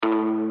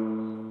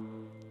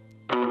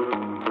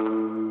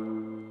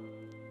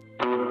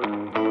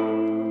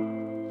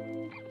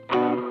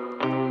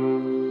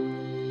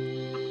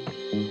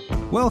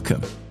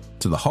Welcome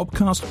to the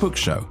Hobcast Book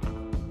Show,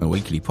 a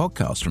weekly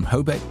podcast from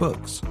Hobeck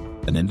Books,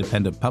 an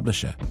independent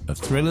publisher of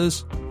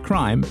thrillers,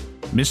 crime,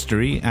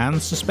 mystery,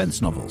 and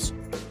suspense novels.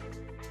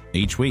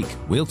 Each week,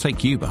 we'll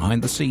take you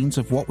behind the scenes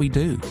of what we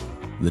do,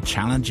 the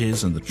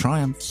challenges and the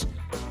triumphs,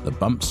 the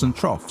bumps and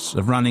troughs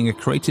of running a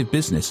creative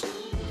business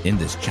in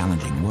this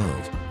challenging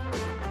world.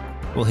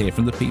 We'll hear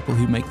from the people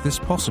who make this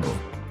possible,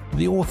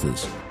 the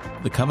authors,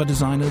 the cover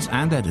designers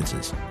and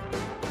editors,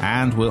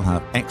 and we'll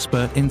have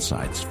expert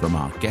insights from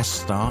our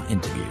guest star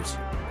interviews.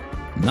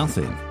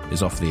 Nothing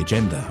is off the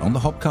agenda on the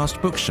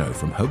Hobcast Book Show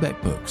from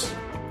Hobeck Books,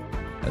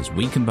 as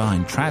we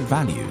combine trad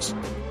values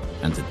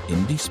and an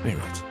indie spirit.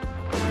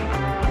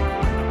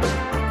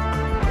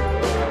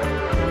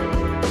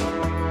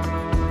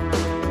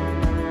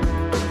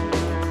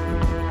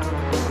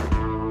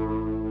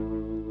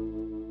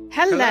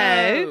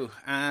 Hello,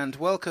 and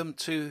welcome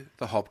to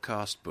the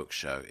Hobcast Book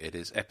Show. It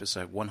is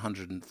episode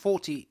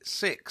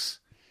 146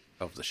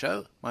 of the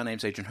show. My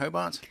name's Adrian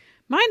Hobart.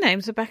 my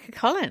name's Rebecca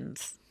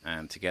Collins.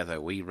 And together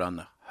we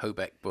run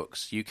Hobeck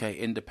Books, UK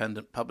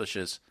independent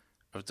publishers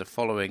of the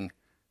following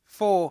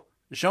 4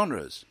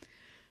 genres: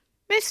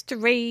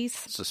 Mysteries.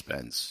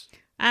 suspense,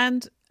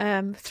 And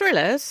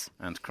thrillers.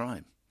 and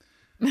crime.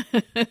 I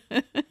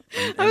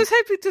was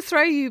hoping to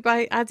throw you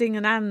by adding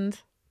an and.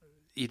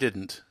 You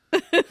didn't,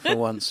 for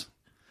once.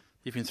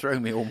 You've been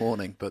throwing me all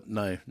morning, but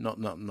no,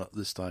 not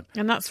this time.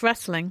 And that's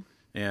wrestling.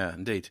 Yeah,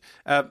 indeed.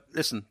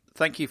 Listen,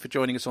 thank you for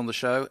joining us on the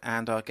show,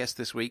 and our guest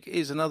this week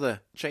is another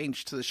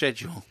change to the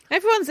schedule.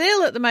 Everyone's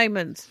ill at the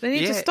moment. They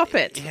need to stop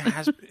it. Do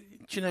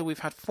you know, we've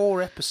had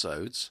 4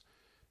 episodes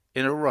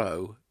in a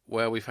row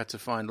where we've had to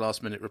find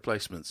last-minute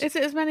replacements. Is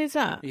it as many as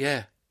that?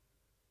 Yeah,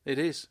 it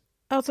is.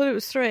 I thought it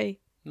was 3.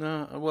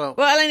 No, well...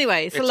 Well,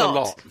 anyway, it's a lot. a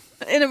lot.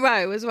 In a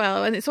row as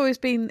well. And it's always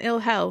been ill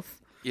health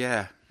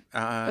Yeah.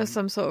 of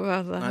some sort or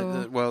other.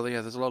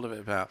 There's a lot of it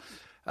about.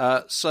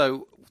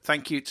 So,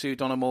 thank you to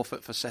Donna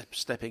Morfatt for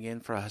stepping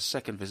in for her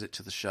second visit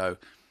to the show.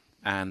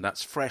 And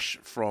that's fresh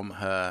from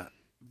her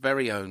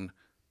very own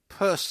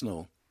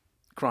personal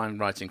crime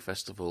writing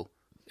festival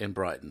in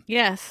Brighton.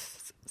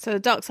 Yes. So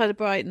Dark Side of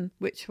Brighton,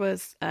 which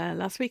was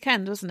last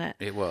weekend, wasn't it?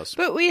 It was.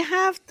 But we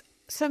have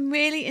some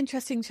really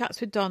interesting chats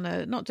with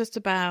Donna, not just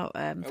about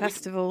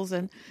festivals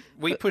and...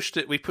 We pushed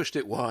it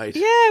wide.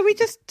 Yeah, we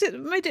just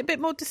made it a bit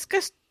more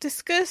discursive?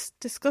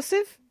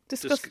 Discursive?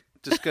 Yes.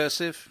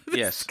 Discursive.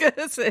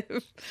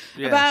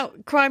 Yes.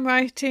 About crime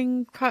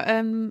writing,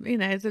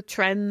 the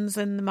trends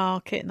and the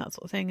market and that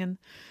sort of thing. And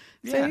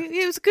so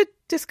it was a good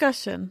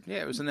discussion.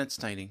 Yeah, it was an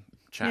entertaining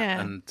chat.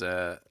 Yeah.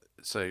 And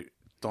so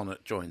Donna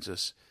joins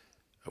us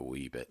a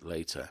wee bit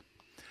later.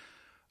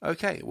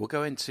 Okay, we'll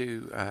go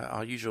into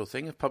our usual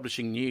thing of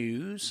publishing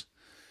news.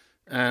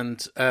 And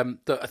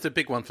the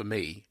big one for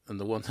me,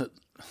 and the one that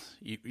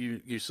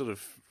you sort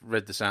of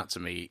read this out to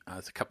me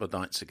a couple of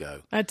nights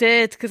ago. I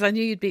did, because I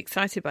knew you'd be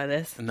excited by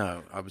this.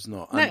 No, I was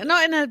not. No,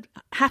 not in a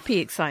happy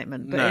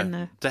excitement, but in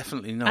a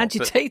definitely not.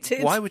 agitated.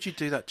 But why would you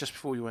do that just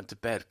before you went to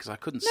bed? Because I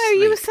couldn't No,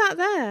 sleep. you were sat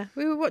there.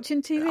 We were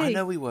watching TV. I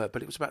know we were,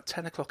 but it was about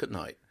 10 o'clock at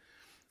night.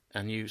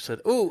 And you said,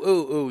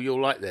 oh,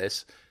 you'll like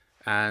this.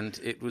 And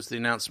it was the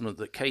announcement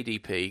that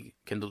KDP,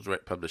 Kindle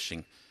Direct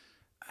Publishing,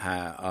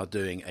 are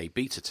doing a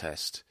beta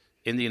test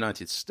in the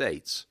United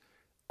States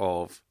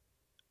of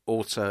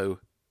auto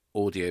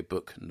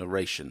audiobook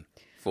narration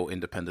for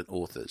independent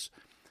authors.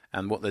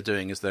 And what they're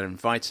doing is they're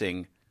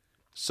inviting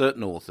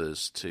certain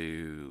authors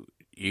to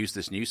use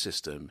this new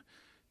system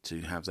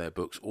to have their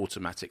books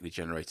automatically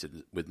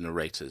generated with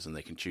narrators, and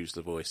they can choose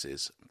the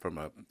voices from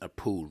a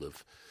pool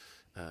of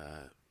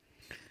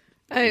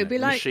it'd be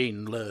like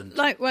machine-learned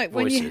When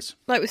voices.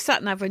 with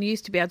SatNav, when you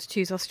used to be able to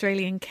choose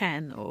Australian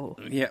Ken or...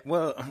 Yeah,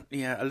 well,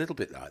 yeah, a little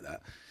bit like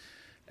that.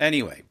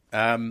 Anyway,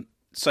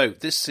 so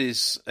this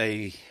is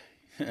this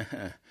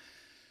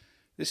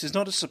is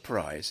not a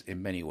surprise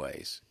in many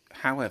ways.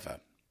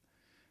 However,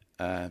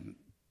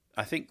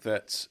 I think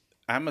that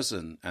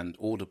Amazon and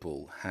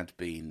Audible had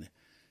been,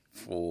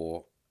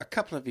 for a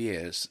couple of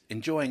years,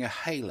 enjoying a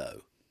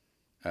halo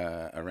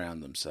around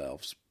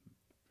themselves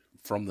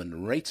from the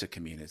narrator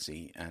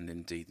community and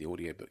indeed the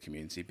audiobook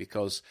community,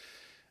 because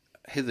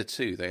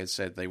hitherto they had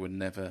said they would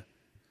never,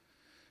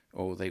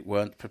 or they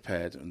weren't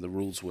prepared, and the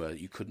rules were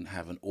you couldn't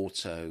have an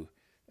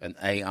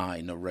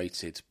AI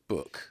narrated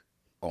book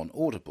on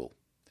Audible.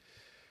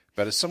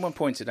 But as someone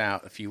pointed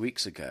out a few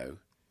weeks ago,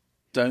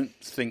 don't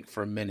think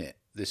for a minute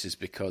this is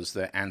because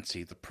they're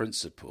anti the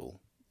principle.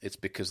 It's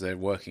because they're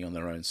working on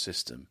their own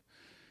system.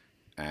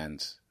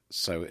 And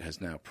so it has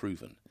now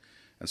proven.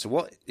 And so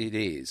what it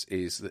is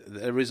that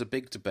there is a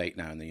big debate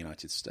now in the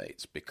United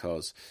States,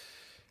 because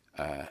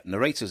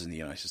narrators in the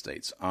United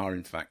States are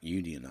in fact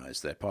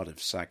unionized. They're part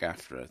of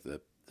SAG-AFTRA,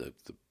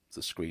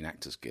 the Screen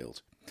Actors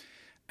Guild.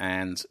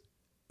 And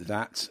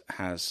that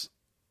has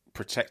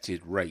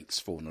protected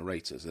rates for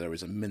narrators. There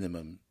is a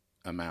minimum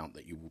amount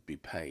that you will be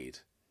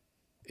paid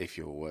if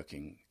you're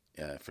working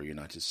for a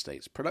United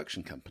States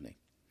production company.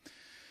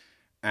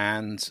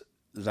 And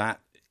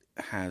that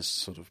has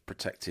sort of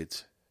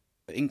protected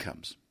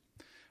incomes.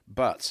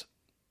 But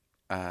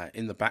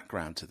in the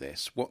background to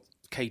this, what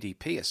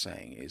KDP are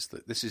saying is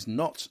that this is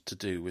not to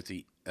do with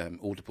the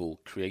Audible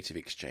Creative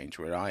Exchange,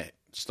 where I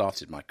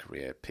started my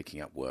career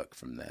picking up work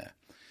from there.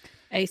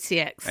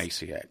 ACX. I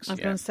was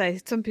going to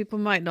say, some people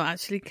might not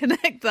actually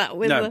connect that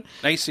with... No,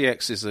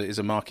 ACX is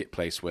a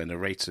marketplace where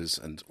narrators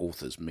and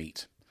authors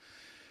meet.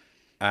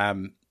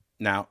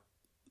 Now,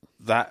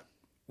 that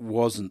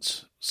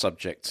wasn't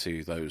subject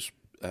to those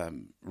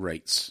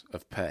rates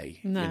of pay.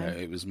 No.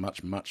 It was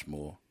much, much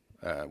more,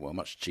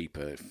 much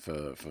cheaper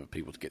for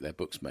people to get their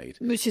books made.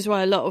 Which is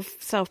why a lot of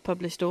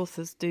self-published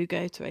authors do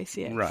go to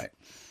ACX. Right.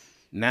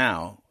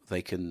 Now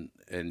they can,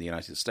 in the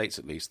United States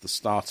at least, they're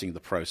starting the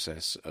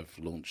process of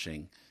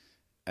launching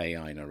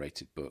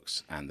AI-narrated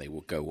books, and they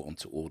will go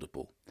onto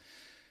Audible.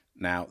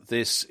 Now,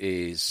 this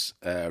is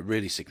a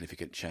really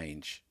significant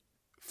change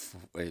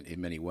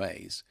in many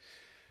ways.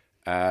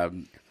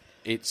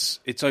 It's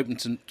open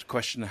to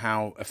question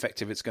how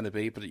effective it's going to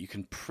be, but you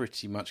can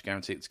pretty much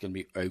guarantee it's going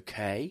to be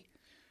okay.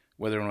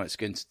 Whether or not it's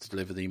going to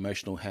deliver the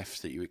emotional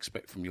heft that you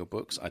expect from your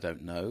books, I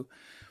don't know.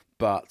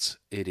 But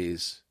it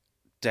is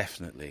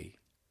definitely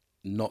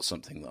not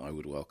something that I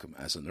would welcome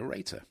as a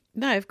narrator.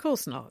 No, of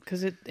course not,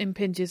 because it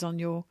impinges on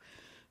your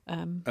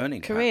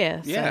earning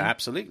career. Yeah,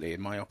 absolutely,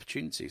 in my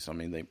opportunities. I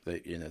mean,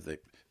 they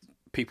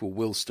people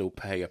will still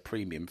pay a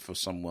premium for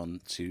someone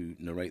to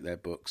narrate their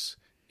books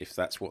if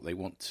that's what they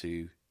want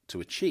to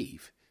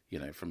achieve.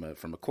 From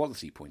a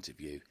quality point of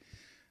view,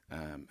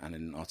 and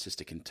an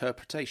artistic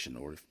interpretation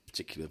or a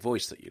particular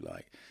voice that you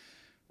like.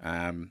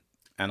 And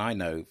I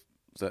know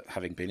that,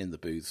 having been in the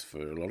booth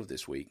for a lot of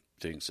this week,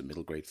 doing some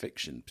middle grade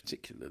fiction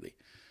particularly,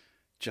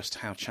 just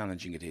how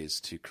challenging it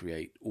is to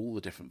create all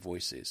the different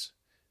voices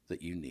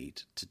that you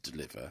need to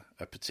deliver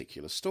a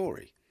particular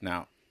story.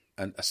 Now,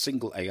 a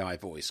single AI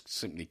voice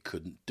simply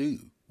couldn't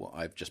do what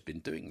I've just been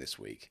doing this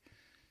week.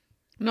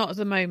 Not at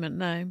the moment,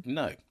 no.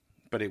 No,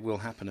 but it will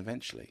happen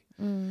eventually.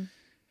 Mm.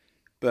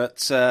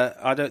 But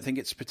I don't think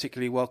it's a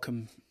particularly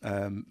welcome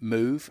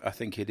move. I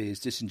think it is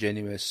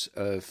disingenuous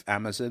of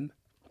Amazon.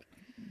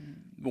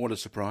 What a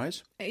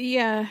surprise.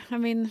 Yeah, I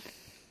mean,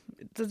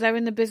 they're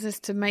in the business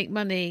to make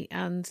money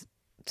and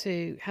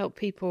to help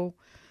people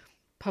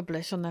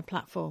publish on their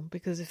platform,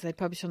 because if they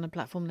publish on the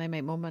platform, they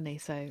make more money.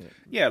 So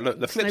yeah, look,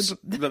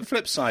 the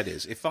flip side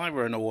is, if I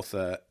were an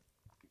author,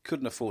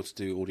 couldn't afford to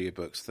do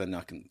audiobooks, then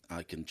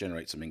I can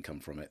generate some income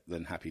from it.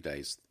 Then happy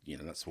days.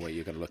 That's the way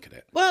you're going to look at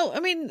it. Well, I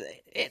mean,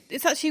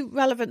 it's actually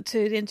relevant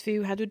to the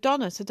interview we had with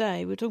Donna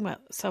today. We were talking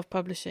about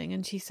self-publishing,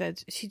 and she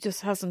said she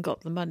just hasn't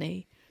got the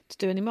money to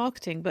do any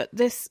marketing. But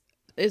this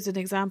is an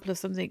example of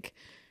something.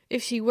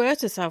 If she were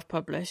to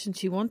self-publish and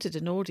she wanted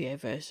an audio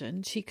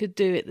version, she could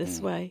do it this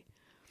way.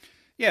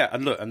 Yeah,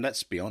 and look, and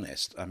let's be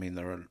honest. I mean,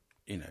 there are,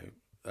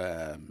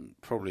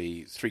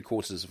 probably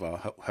 3/4 of our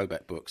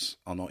Hobeck books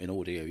are not in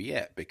audio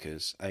yet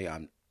because I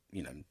haven't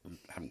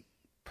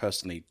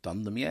personally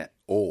done them yet,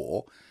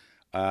 or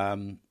we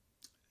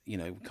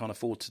can't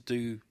afford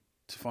to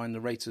find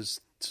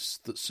narrators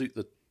that suit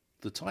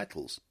the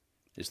titles.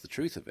 Is the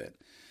truth of it,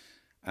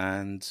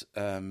 and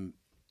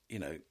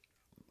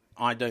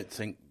I don't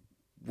think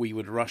we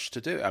would rush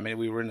to do it. I mean,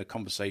 we were in a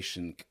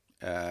conversation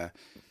at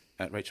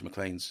Rachel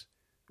McLean's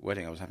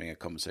wedding. I was having a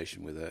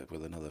conversation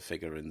with another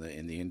figure in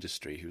the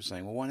industry who was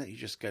saying, well, why don't you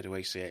just go to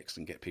ACX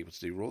and get people to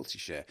do royalty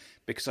share?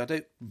 Because I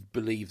don't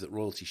believe that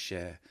royalty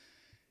share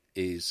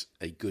is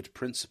a good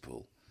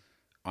principle.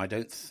 I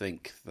don't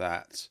think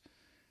that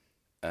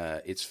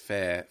it's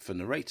fair for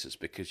narrators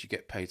because you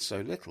get paid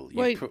so little.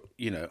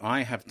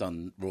 I have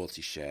done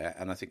royalty share,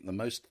 and I think the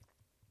most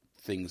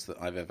things that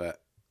I've ever,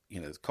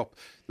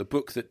 the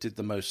book that did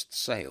the most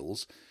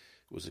sales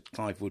was a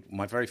Clive Wood,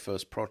 my very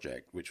first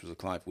project, which was a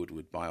Clive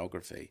Woodward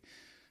biography,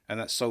 and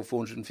that sold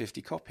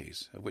 450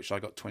 copies, of which I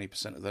got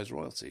 20% of those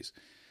royalties.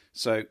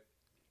 So,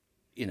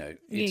 you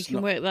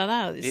can work that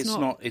out.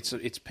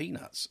 It's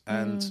peanuts,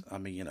 and I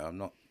mean, I'm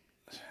not.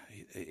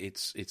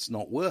 It's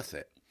not worth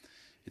it.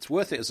 It's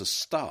worth it as a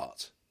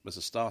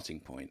starting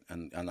point,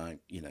 and I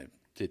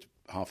did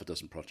half a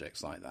dozen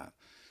projects like that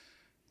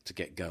to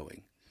get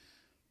going,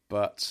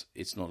 but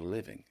it's not a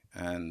living,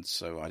 and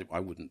so I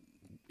would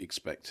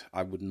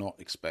not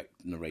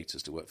expect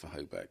narrators to work for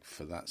Hobeck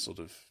for that sort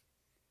of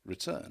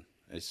return.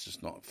 It's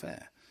just not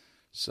fair.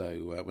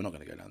 So we're not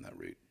going to go down that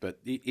route. But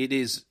it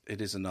is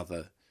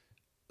another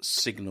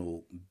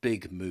signal,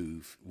 big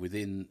move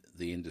within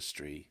the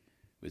industry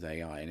with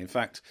AI. And in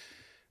fact,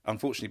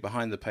 unfortunately,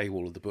 behind the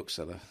paywall of the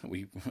bookseller,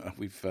 we've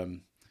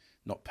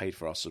not paid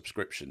for our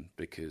subscription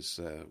because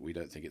we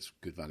don't think it's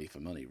good value for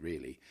money,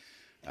 really.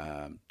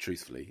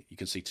 Truthfully, you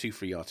can see 2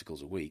 free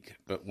articles a week,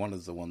 but one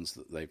of the ones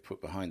that they've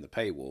put behind the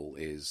paywall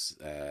is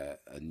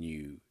a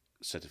new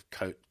set of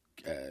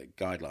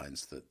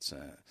guidelines that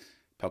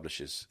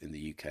publishers in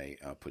the UK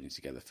are putting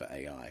together for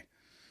AI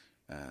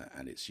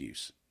and its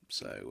use.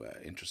 So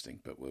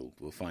interesting, but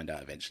we'll find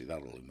out eventually.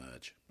 That'll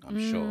emerge, I'm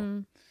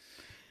sure.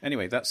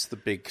 Anyway, that's the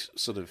big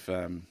sort of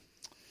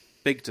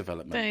big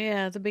development.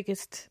 Yeah, the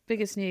biggest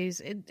news.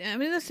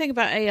 The thing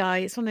about AI,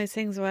 it's one of those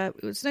things where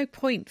there's no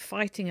point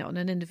fighting it on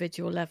an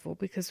individual level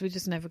because we're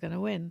just never going to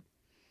win.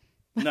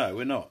 No,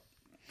 we're not.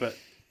 But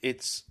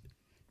it's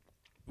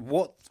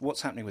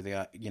what's happening with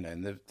the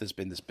and there's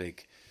been this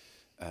big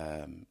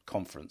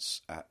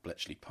conference at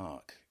Bletchley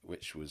Park,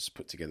 which was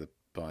put together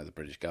by the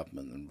British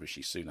government, and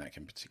Rishi Sunak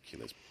in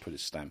particular has put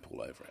his stamp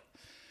all over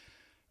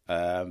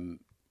it,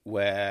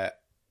 where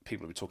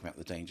people have been talking about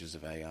the dangers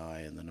of AI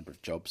and the number of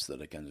jobs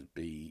that are going to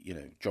be,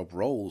 job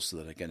roles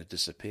that are going to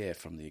disappear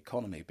from the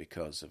economy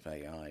because of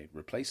AI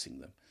replacing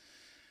them.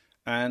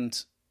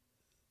 And,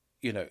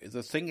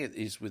 the thing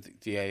is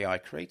with the AI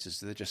creators,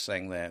 they're just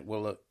saying there,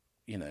 well, look,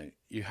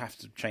 you have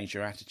to change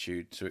your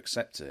attitude to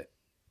accept it.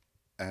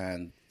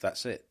 And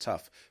that's it,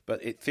 tough.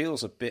 But it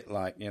feels a bit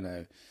like,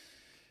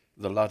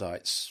 the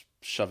Luddites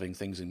shoving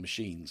things in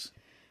machines.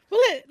 Well,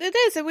 it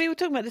is. And we were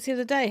talking about this the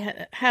other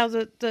day, how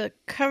the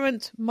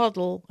current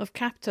model of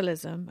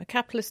capitalism, a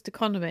capitalist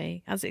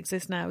economy as it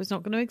exists now, is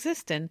not going to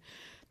exist in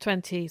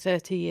 20,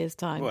 30 years'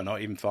 time. Well,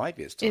 not even 5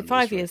 years' time. In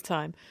 5 years'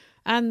 time.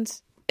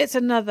 And it's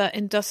another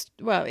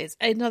it's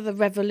another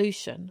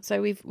revolution.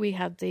 So we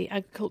had the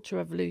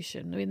agricultural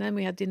revolution. Then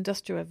we had the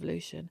industrial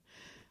revolution.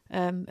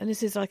 And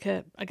this is like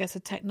a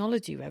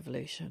technology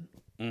revolution.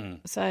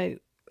 Mm. So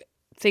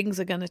things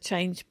are going to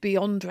change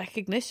beyond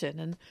recognition.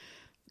 And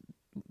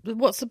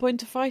what's the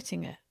point of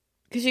fighting it?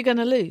 Because you're going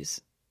to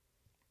lose.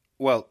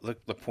 Well,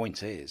 the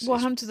point is...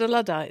 What happened to the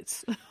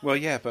Luddites? Well,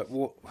 yeah, but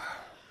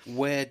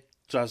where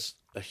does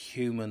a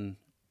human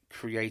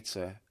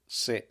creator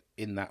sit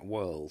in that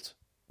world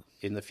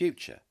in the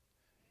future?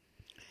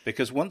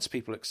 Because once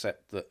people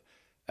accept that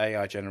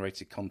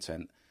AI-generated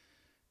content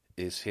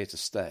is here to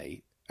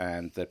stay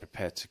and they're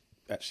prepared to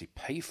actually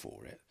pay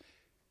for it,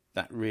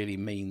 that really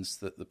means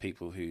that the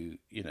people who,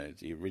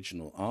 the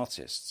original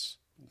artists...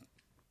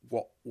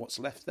 What's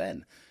left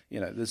then?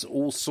 There's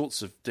all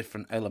sorts of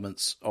different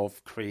elements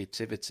of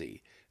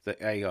creativity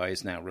that AI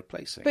is now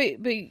replacing.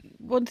 But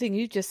one thing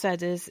you just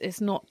said is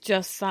it's not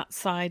just that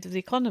side of the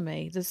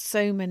economy. There's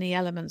so many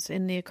elements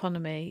in the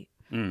economy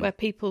where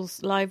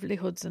people's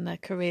livelihoods and their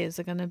careers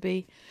are going to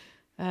be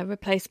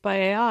replaced by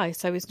AI.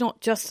 So it's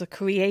not just the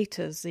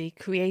creators, the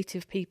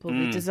creative people,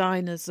 the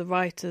designers, the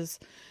writers.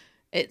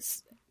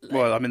 It's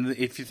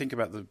if you think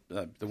about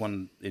the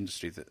one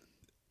industry that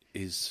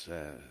is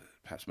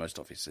perhaps most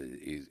obvious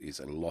is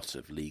a lot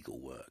of legal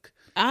work.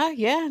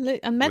 Yeah,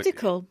 and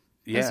medical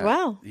as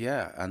well.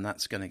 Yeah, and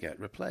that's going to get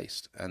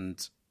replaced. And,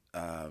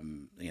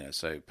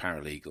 so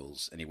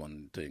paralegals,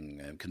 anyone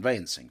doing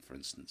conveyancing, for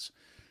instance.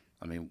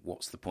 I mean,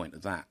 what's the point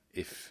of that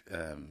if,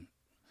 an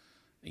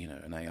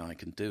AI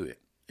can do it?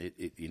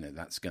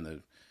 That's going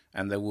to...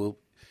 And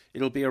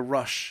it'll be a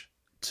rush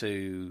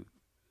to...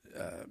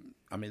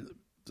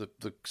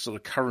 the sort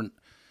of current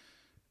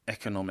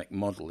economic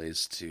model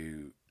is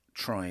to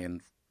try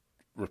and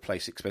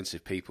replace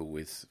expensive people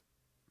with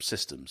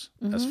systems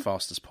as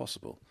fast as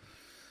possible.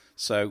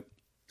 So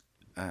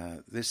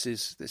this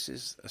is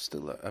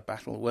still a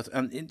battle worth.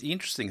 And the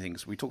interesting thing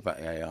is, we talk about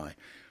AI.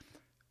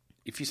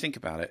 If you think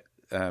about it,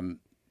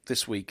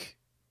 this week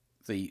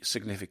the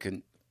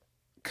significant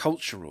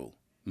cultural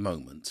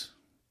moment.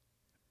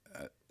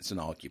 It's an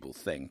arguable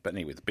thing, but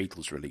anyway, the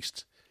Beatles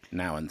released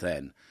Now and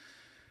Then,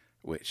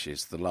 which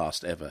is the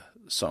last ever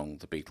song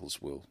the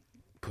Beatles will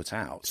put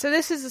out. So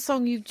this is a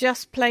song you've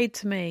just played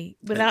to me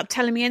without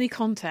telling me any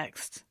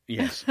context.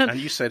 Yes, and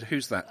you said,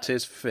 who's that?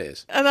 Tears for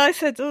Fears. And I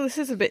said, this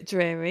is a bit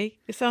dreary.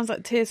 It sounds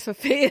like Tears for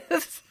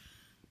Fears.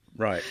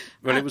 Right.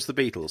 Well, it was the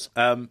Beatles.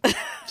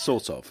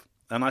 Sort of.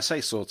 And I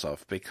say sort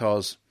of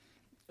because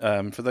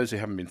for those who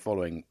haven't been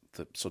following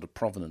the sort of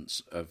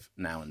provenance of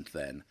Now and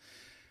Then,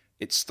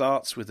 it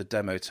starts with a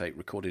demo tape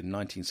recorded in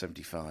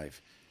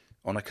 1975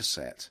 on a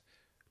cassette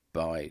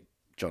by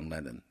John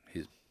Lennon,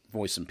 his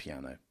voice and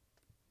piano.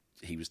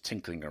 He was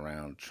tinkling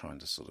around trying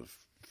to sort of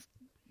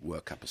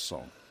work up a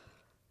song.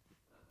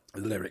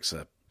 The lyrics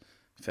are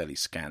fairly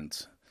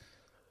scant.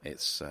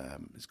 It's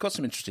got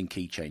some interesting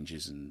key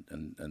changes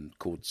and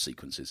chord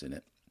sequences in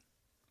it.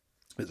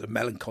 It's a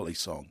melancholy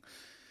song.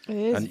 It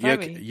is and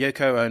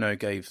Yoko Ono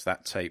gave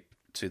that tape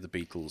to the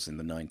Beatles in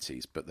the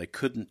 90s, but they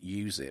couldn't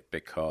use it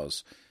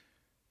because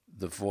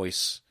the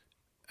voice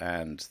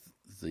and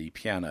the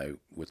piano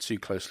were too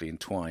closely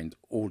entwined.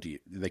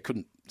 They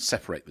couldn't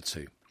separate the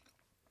two.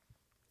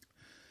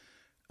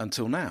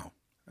 Until now.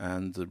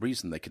 And the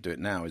reason they could do it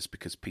now is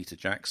because Peter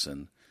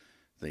Jackson,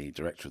 the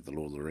director of The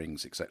Lord of the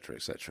Rings, etc.,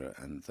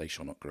 and They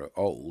Shall Not Grow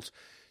Old,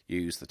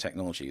 used the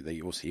technology.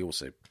 He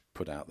also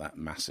put out that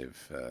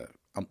massive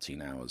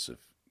umpteen hours of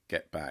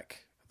Get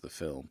Back, the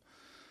film,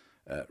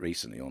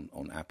 recently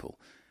on Apple.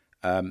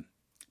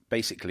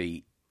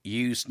 Basically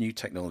used new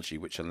technology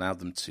which allowed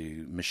them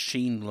to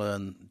machine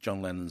learn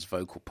John Lennon's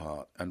vocal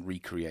part and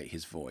recreate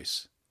his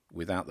voice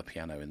without the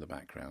piano in the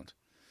background.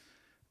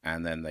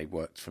 And then they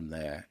worked from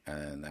there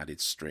and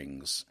added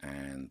strings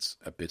and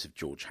a bit of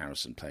George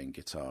Harrison playing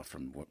guitar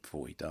from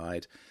before he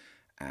died.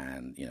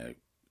 And,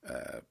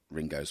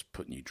 Ringo's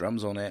put new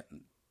drums on it.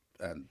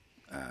 And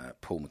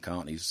Paul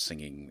McCartney's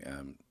singing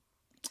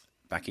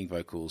backing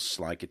vocals,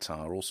 slide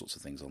guitar, all sorts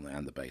of things on there.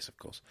 And the bass, of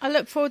course. I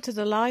look forward to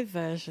the live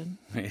version.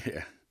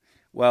 Yeah.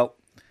 Well,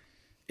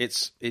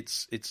 it's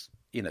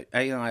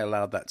AI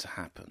allowed that to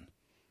happen.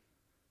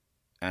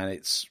 And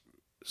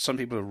some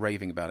people are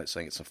raving about it,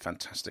 saying it's a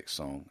fantastic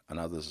song, and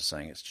others are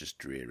saying it's just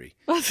dreary.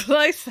 That's what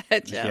I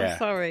said, yeah. I'm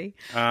sorry.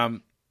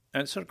 And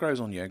it sort of grows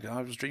on you.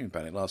 I was dreaming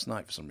about it last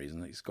night for some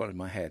reason. It's got in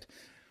my head.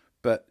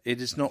 But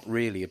it is not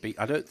really a beat.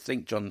 I don't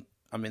think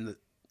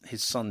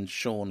his son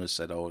Sean has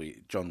said,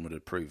 John would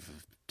approve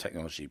of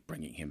technology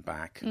bringing him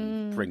back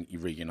and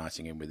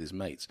reuniting him with his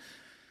mates.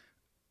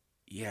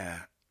 Yeah,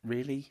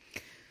 really?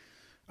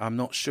 I'm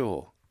not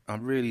sure.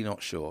 I'm really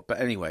not sure.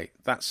 But anyway,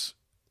 that's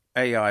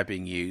AI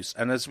being used.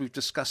 And as we've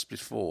discussed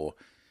before,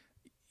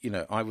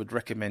 I would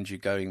recommend you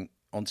going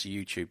onto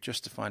YouTube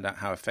just to find out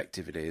how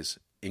effective it is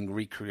in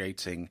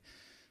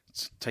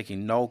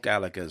taking Noel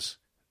Gallagher's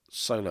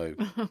solo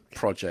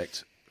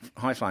project,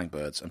 High Flying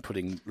Birds, and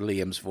putting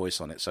Liam's voice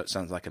on it so it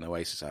sounds like an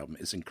Oasis album.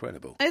 It's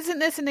incredible. Isn't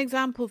this an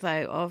example,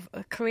 though, of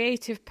a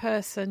creative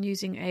person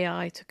using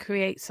AI to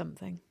create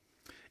something?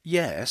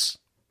 Yes,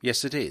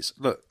 it is.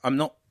 Look,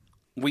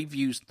 we've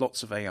used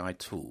lots of AI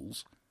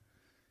tools,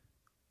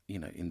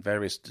 in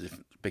various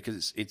different,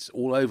 because it's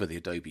all over the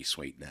Adobe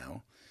suite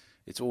now.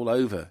 It's all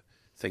over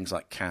things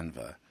like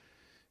Canva.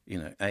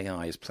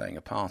 AI is playing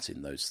a part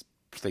in those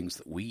things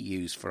that we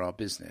use for our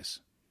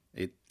business.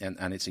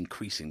 And it's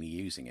increasingly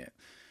using it.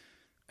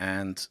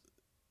 And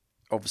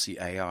obviously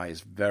AI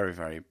is very,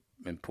 very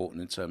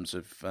important in terms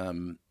of,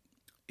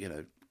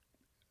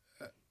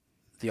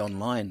 the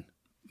online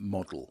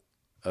model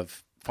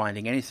of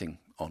finding anything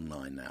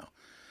online now.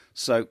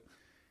 So,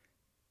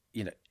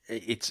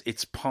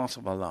 it's part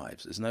of our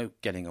lives. There's no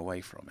getting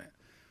away from it.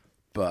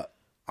 But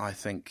I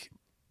think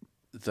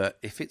that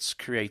if it's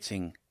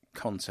creating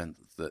content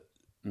that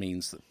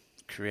means that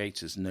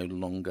creators no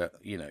longer,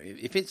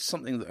 if it's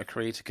something that a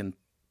creator can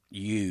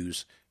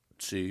use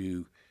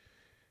to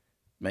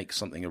make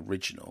something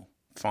original,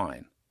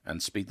 fine,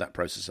 and speed that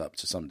process up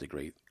to some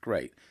degree,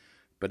 great.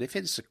 But if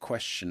it's a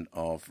question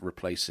of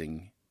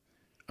replacing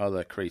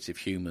other creative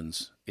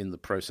humans in the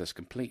process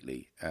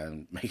completely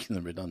and making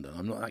them redundant,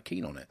 I'm not that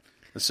keen on it.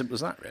 As simple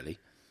as that, really.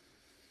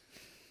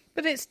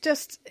 But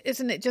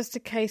isn't it just a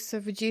case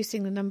of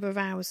reducing the number of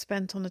hours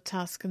spent on a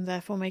task and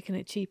therefore making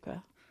it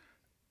cheaper?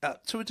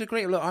 To a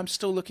degree. Look, I'm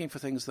still looking for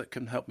things that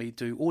can help me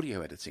do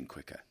audio editing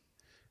quicker.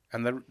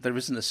 And there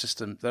isn't a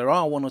system. There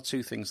are one or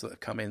two things that have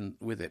come in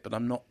with it, but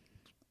I'm not...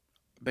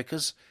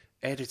 Because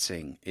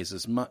editing is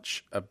as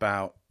much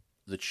about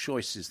the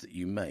choices that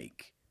you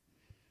make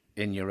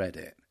in your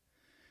edit,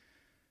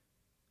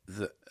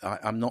 that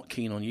I'm not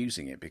keen on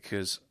using it,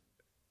 because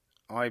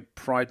I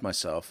pride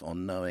myself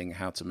on knowing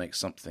how to make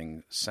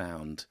something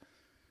sound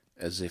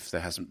as if there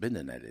hasn't been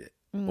an edit.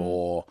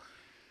 Or...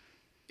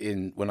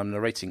 when I'm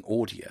narrating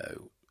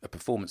audio, a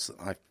performance that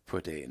I've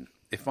put in,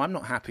 if I'm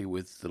not happy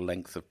with the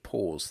length of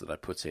pause that I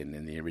put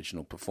in the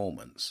original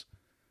performance,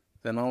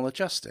 then I'll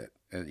adjust it.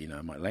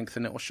 I might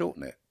lengthen it or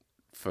shorten it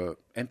for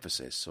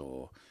emphasis,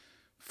 or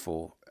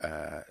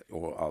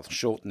I'll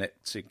shorten it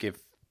to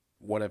give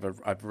whatever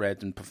I've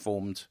read and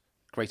performed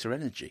greater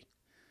energy.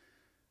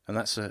 And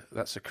that's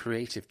a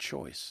creative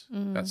choice.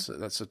 That's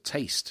a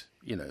taste.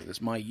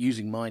 That's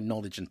using my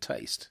knowledge and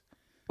taste.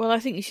 Well, I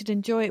think you should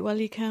enjoy it while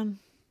you can.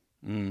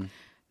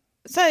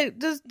 So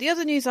the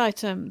other news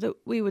item that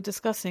we were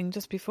discussing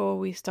just before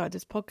we started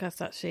this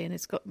podcast, actually, and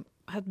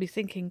had me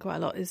thinking quite a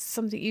lot, is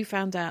something you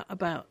found out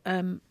about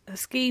a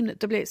scheme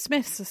that WH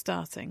Smiths are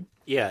starting.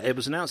 Yeah, it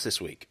was announced this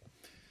week.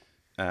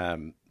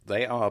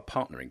 They are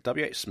partnering.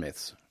 WH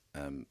Smiths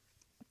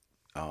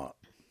are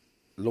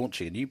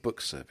launching a new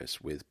book service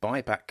with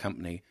buyback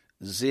company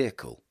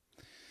Zirkle.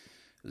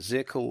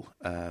 Zirkle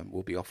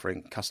will be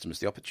offering customers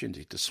the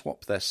opportunity to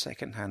swap their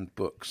second-hand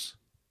books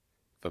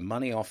for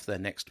money off their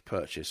next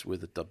purchase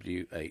with a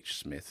WH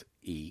Smith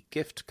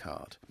e-gift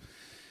card.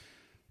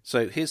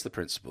 So here's the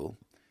principle.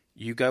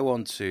 You go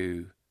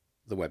onto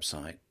the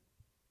website,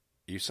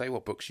 you say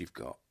what books you've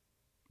got,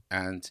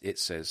 and it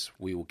says,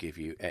 we will give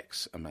you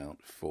X amount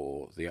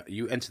for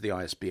you enter the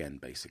ISBN,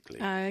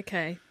 basically.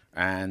 Okay.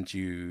 And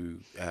you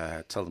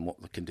tell them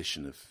what the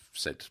condition of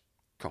said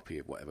copy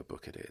of whatever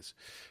book it is.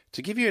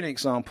 To give you an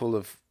example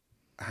of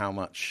how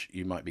much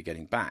you might be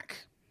getting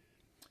back.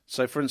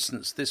 So, for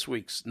instance, this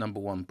week's number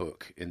one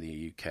book in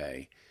the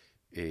UK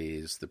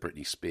is the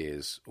Britney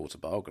Spears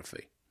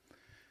autobiography.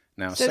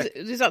 Now, so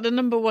is that the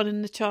number one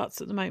in the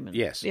charts at the moment?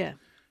 Yes. Yeah.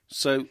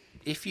 So,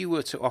 if you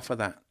were to offer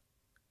that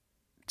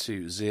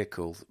to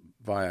Zirkle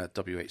via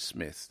WH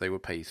Smith, they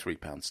would pay you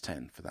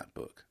 £3.10 for that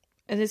book.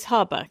 And it's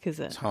hardback, is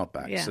it? It's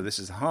hardback. Yeah. So this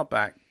is a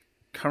hardback,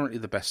 currently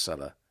the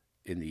bestseller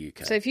in the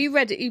UK. So if you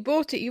read it, you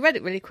bought it, you read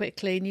it really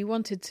quickly, and you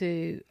wanted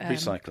to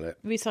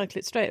recycle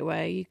it straight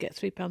away, you get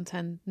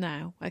 £3.10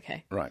 now.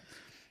 Okay. Right.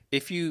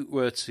 If you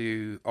were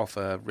to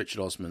offer Richard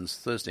Osman's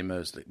Thursday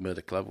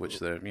Murder Club, which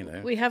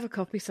we have a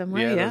copy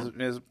somewhere.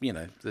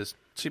 Yeah. There's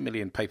 2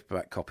 million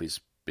paperback copies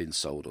being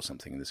sold or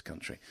something in this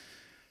country.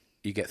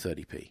 You get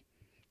 30p.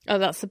 Oh,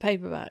 that's the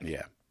paperback.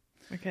 Yeah.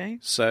 Okay.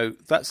 So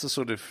that's the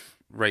sort of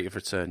rate of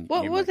return.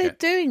 What are they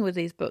doing with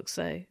these books,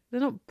 though?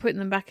 They're not putting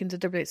them back into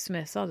WH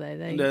Smiths, are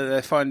they? No,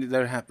 they're finding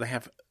they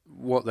have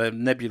what they're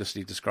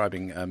nebulously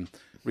describing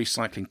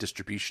recycling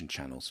distribution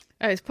channels.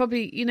 Oh, it's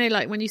probably,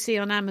 like when you see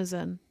on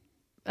Amazon,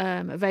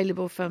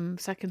 available from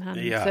secondhand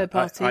third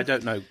party. I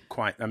don't know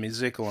quite. I mean,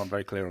 Zirkle aren't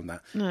very clear on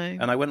that. No.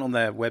 And I went on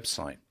their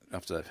website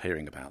after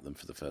hearing about them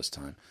for the first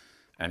time,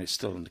 and it's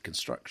still under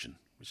construction,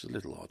 which is a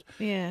little odd.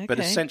 Yeah, okay. But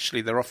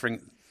essentially, they're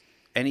offering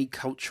any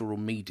cultural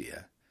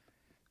media.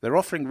 They're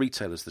offering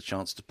retailers the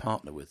chance to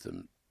partner with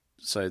them.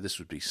 So this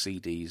would be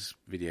CDs,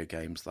 video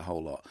games, the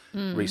whole lot,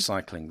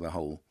 recycling the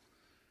whole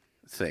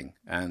thing.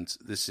 And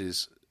this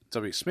is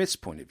W. Smith's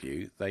point of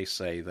view. They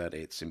say that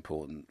it's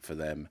important for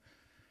them.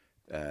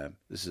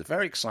 This is a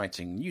very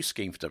exciting new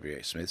scheme for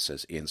W.H. Smith,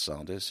 says Ian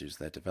Sanders, who's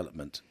their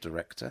development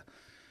director.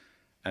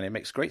 And it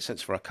makes great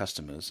sense for our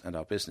customers and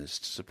our business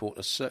to support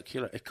a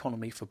circular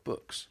economy for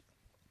books.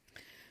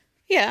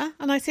 Yeah,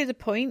 and I see the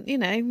point,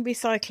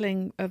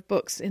 recycling of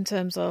books in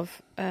terms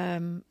of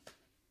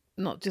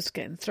not just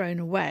getting thrown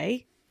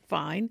away,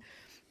 fine,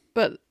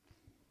 but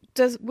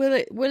will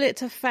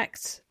it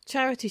affect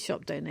charity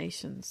shop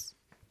donations,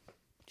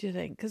 do you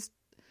think? Because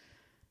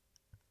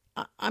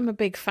I'm a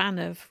big fan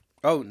of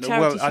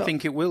I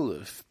think it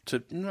will.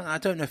 I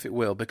don't know if it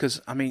will,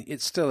 because, I mean,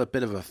 it's still a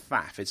bit of a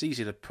faff. It's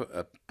easy to put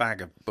a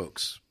bag of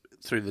books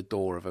through the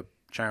door of a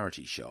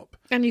charity shop.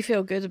 And you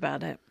feel good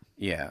about it.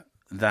 Yeah,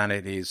 than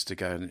it is to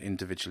go and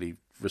individually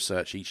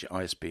research each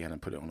ISBN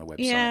and put it on a website,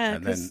 yeah,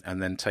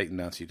 and then take them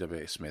down to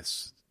W.H.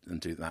 Smith's and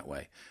do it that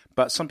way.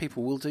 But some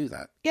people will do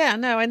that. Yeah,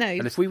 no, I know.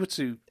 And if we were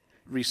to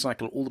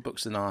recycle all the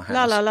books in our house...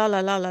 La la la la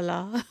la la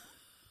la.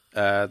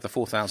 The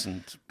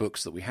 4,000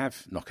 books that we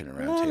have knocking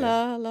around here.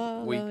 La,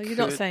 la, la. You're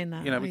not saying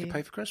that. We could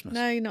pay for Christmas.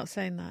 No, you're not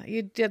saying that.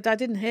 I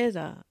didn't hear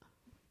that.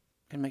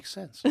 It makes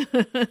sense.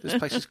 This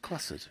place is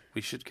cluttered.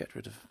 We should get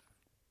rid of...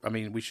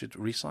 we should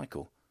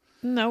recycle.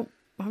 No,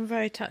 I'm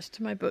very attached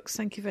to my books.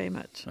 Thank you very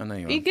much. I know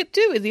you are. You could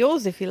do with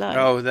yours if you like.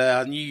 Oh,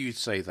 I knew you'd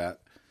say that.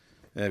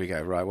 There we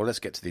go. Right. Well, let's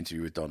get to the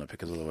interview with Donna,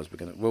 because otherwise we're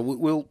going to...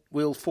 Well,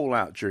 we'll fall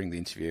out during the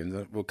interview,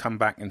 and we'll come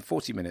back in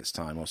 40 minutes'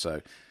 time or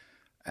so.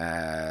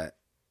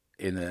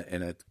 In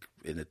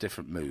a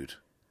different mood,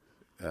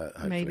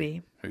 hopefully.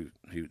 Maybe.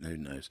 Who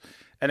knows?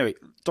 Anyway,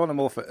 Donna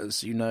Morfatt,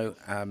 as you know,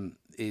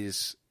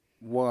 is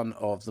one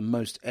of the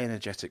most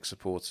energetic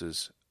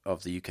supporters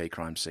of the UK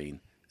crime scene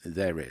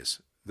there is.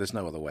 There's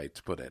no other way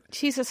to put it.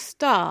 She's a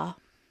star.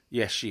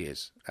 Yes, she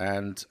is.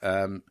 And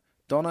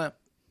Donna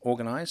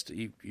organised.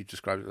 You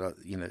described it like,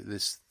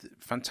 this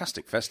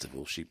fantastic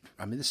festival.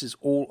 This is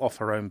all off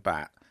her own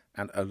bat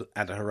and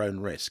at her own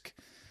risk.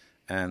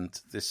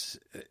 And this,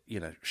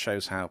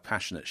 shows how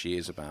passionate she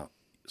is about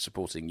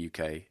supporting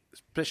UK,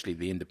 especially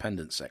the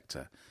independent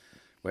sector,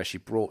 where she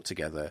brought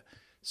together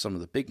some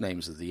of the big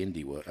names of the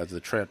indie world, of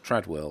the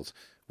trad world,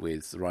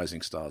 with the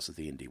rising stars of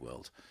the indie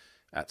world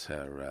at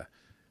her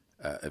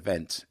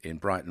event in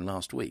Brighton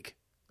last week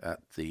at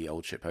the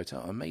Old Ship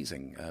Hotel.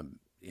 Amazing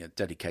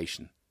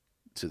dedication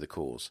to the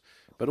cause.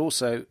 But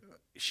also,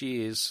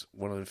 she is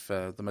one of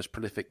the most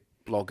prolific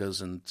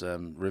bloggers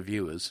and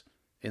reviewers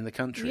in the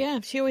country. Yeah,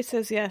 she always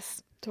says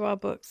yes to our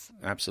books.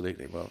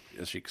 Absolutely. Well,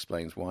 as she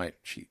explains why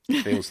she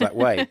feels that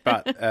way.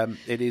 But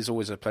it is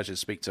always a pleasure to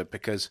speak to her,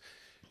 because,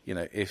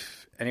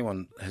 if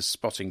anyone is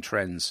spotting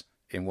trends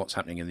in what's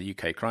happening in the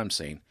UK crime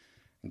scene,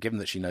 and given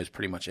that she knows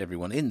pretty much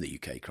everyone in the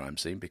UK crime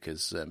scene,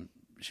 because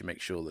she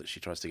makes sure that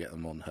she tries to get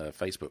them on her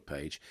Facebook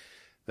page,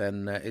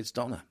 then it's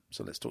Donna.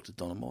 So let's talk to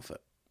Donna Morfatt.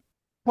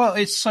 Well,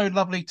 it's so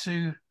lovely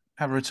to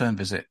have a return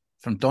visit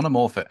from Donna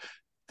Morfatt.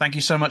 Thank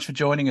you so much for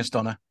joining us,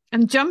 Donna.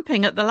 And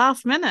jumping at the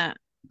last minute.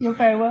 You're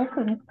very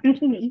welcome.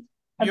 I'm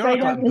very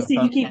glad to see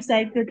you keep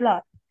saying good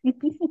luck.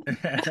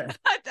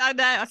 I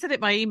know. I said it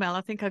by email.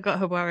 I think I got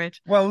her worried.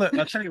 Well, look,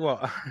 I'll tell you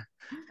what.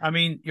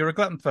 You're a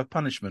glutton for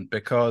punishment,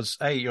 because,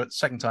 you're the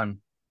second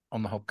time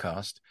on the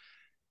Hobcast.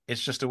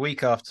 It's just a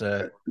week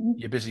after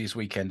your busiest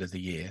weekend of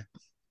the year,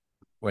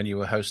 when you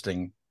were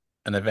hosting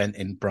an event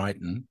in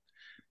Brighton.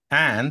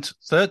 And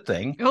third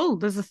thing... Oh,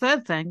 there's a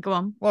third thing. Go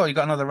on. Well, you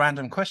got another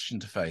random question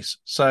to face.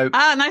 So...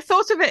 and I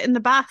thought of it in the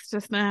bath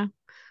just now.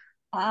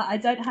 I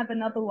don't have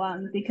another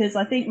one, because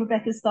I think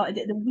Rebecca started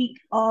it the week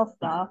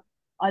after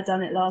I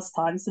done it last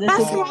time. So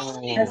there's You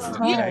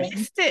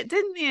missed it,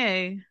 didn't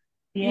you?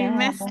 Yeah. You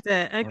missed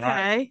it. Okay.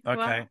 Right.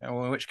 Okay.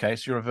 Well, in which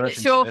case, you're reverting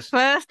it's your to this.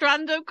 first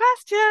random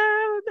question.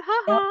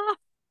 Ha ha.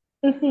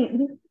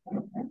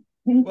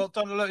 Well,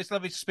 Donna, look, it's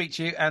lovely to speak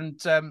to you. And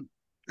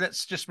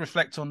let's just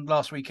reflect on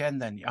last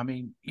weekend then.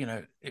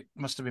 It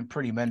must have been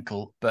pretty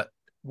mental, but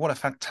what a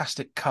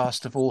fantastic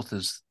cast of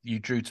authors you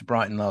drew to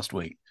Brighton last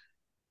week.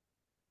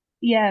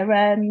 Yeah,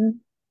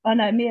 I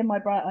know, me and my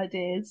bright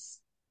ideas.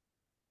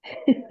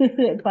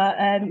 But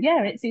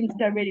it seemed to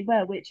go really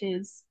well, which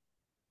is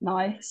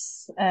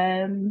nice.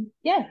 It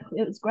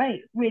was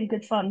great. Really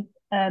good fun,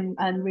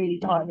 and really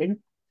tiring.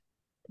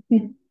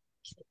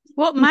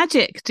 What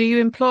magic do you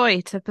employ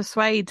to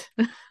persuade?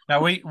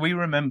 Now we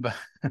remember.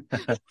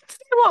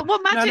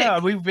 What magic? No,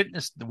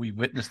 we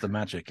witnessed the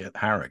magic at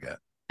Harrogate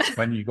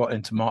when you got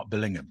into Mark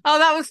Billingham. Oh,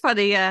 that was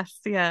funny. Yes,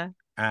 yeah.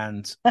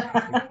 and Oh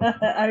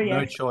no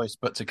yeah, choice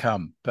but to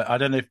come. But I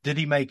don't know if did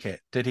he make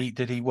it? Did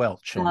he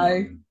welch on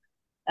you?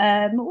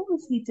 no. What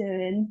was he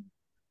doing?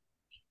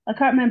 I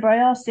can't remember. I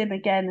asked him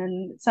again,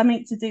 and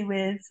something to do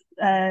with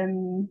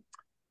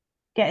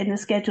getting the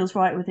schedules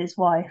right with his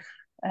wife.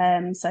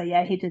 So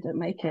yeah, he didn't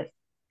make it,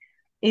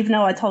 even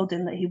though I told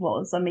him that he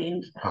was. I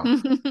mean,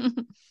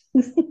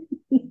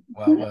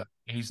 Oh, well,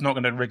 he's not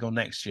going to wriggle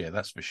next year,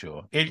 that's for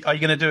sure. Are you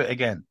going to do it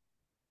again?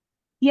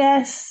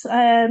 yes,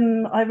 I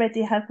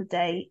already have the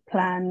date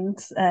planned.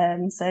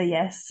 So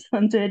yes,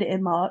 I'm doing it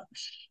in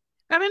March.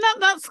 I mean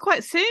that's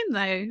quite soon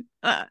though,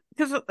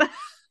 because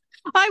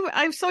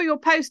I saw your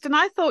post and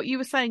I thought you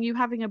were saying you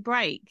having a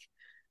break,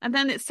 and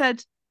then it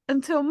said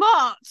until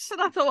March,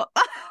 and I thought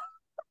that's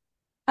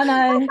I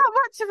know. not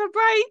much of a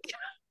break.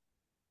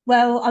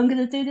 Well, I'm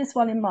going to do this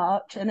one in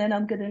March, and then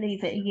I'm going to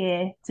leave it a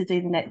year to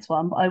do the next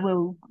one. But I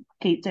will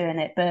keep doing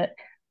it. But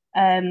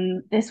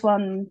this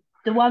one,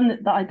 the one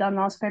that I done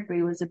last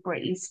February was a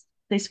breeze.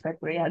 This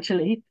February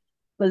actually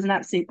was an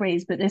absolute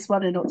breeze. But this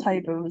one in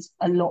October was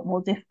a lot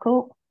more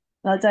difficult.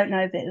 And I don't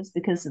know if it was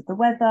because of the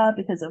weather,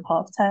 because of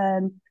half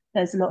term.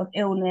 There's a lot of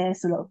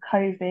illness, a lot of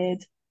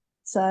COVID.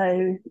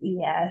 So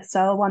yeah, so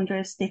I wonder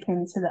if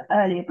sticking to the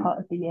earlier part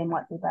of the year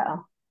might be better.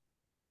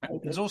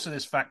 There's Maybe. also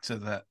this factor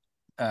that,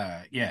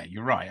 yeah,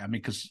 you're right. I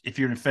mean, because if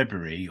you're in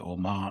February or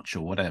March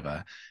or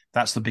whatever,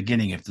 that's the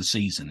beginning of the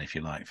season, if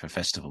you like, for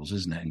festivals,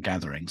 isn't it, and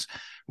gatherings.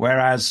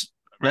 Whereas,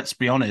 let's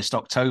be honest,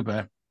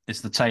 October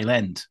is the tail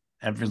end.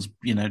 Everyone's,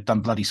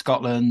 done bloody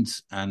Scotland,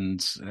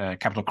 and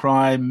capital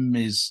crime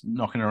is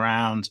knocking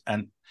around,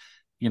 and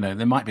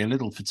there might be a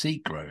little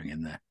fatigue growing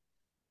in there.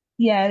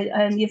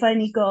 Yeah, you've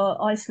only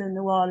got Iceland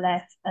Noir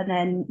left and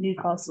then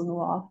Newcastle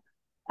Noir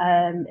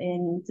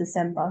in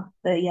December.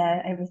 But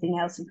yeah, everything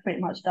else is pretty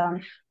much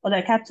done.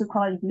 Although Capital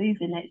Crime's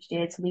moving next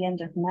year to the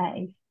end of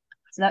May.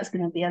 So that's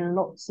going to be a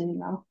lot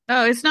sooner.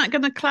 Oh, it's not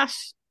going to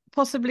clash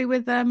possibly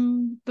with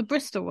the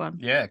Bristol one.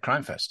 Yeah,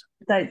 Crime Fest.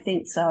 Don't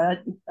think so.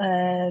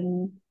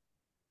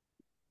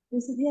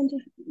 Is it the end of?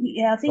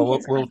 Yeah, I Well, think we'll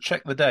it's. we'll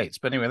check the dates.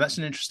 But anyway, that's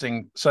an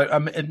interesting. So,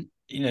 and,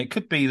 it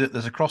could be that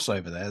there's a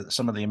crossover there. That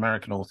some of the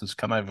American authors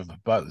come over for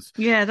both.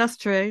 Yeah, that's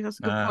true. That's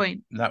a good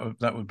point.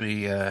 That would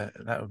be a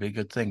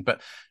good thing.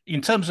 But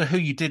in terms of who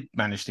you did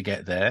manage to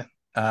get there,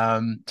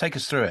 take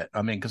us through it.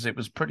 I mean, because it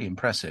was pretty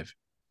impressive.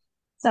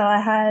 So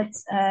I had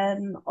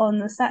on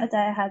the Saturday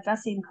I had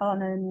Vasim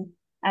Khan and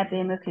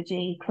Abir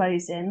Mukherjee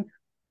closing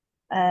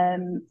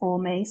for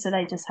me. So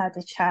they just had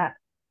a chat.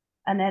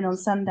 And then on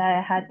Sunday,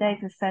 I had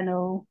David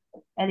Fennell,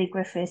 Ellie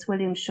Griffiths,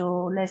 William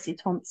Shaw, Leslie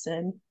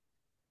Thompson.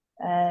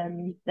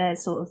 They're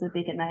sort of the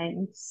bigger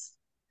names.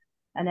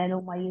 And then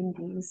all my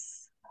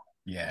indies.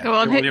 Yeah, Go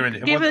on, all your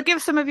indie.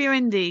 give some of your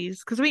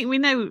indies because we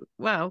know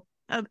well.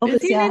 Is he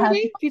Obviously, I an had,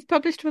 indie? He's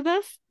published with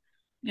us.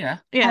 Yeah.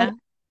 Yeah.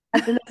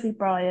 had the lovely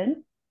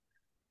Brian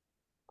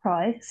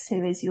Price,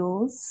 who is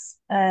yours.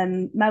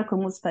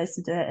 Malcolm was supposed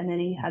to do it and then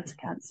he had to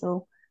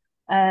cancel.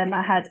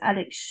 I had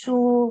Alex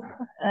Scarrow,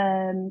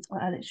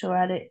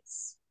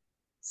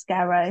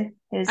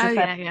 who's Oh a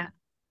friend. yeah,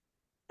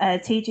 yeah.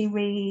 T.G.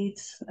 Reid,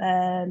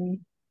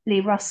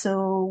 Lee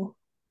Russell,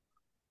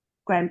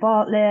 Graham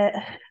Bartlett,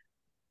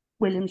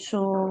 William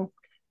Shaw.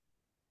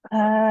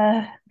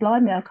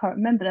 Blimey, I can't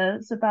remember.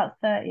 It's about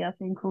 30, I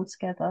think,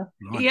 altogether.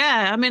 Right.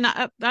 Yeah, I mean,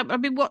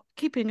 I've been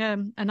keeping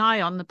an eye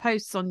on the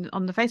posts on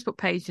the Facebook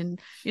page, and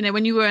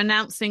when you were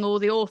announcing all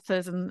the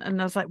authors, and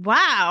I was like,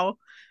 wow,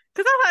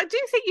 because I do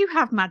think you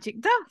have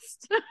magic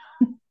dust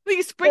that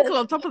you sprinkle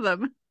on top of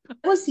them.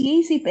 That was the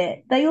easy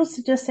bit. They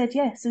also just said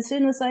yes. As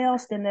soon as I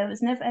asked him, there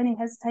was never any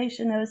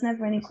hesitation. There was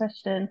never any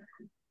question.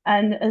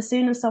 And as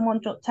soon as someone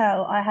dropped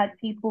out, I had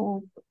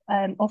people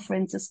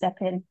offering to step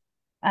in.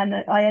 And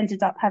I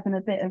ended up having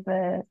a bit of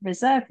a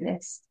reserve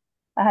list.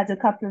 I had a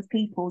couple of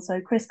people. So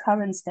Chris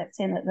Curran stepped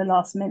in at the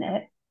last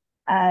minute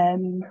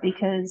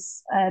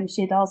because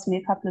she had asked me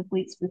a couple of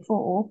weeks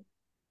before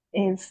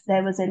if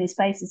there was any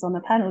spaces on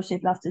the panel,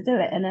 she'd love to do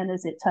it. And then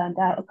as it turned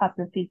out, a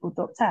couple of people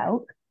dropped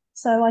out.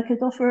 So I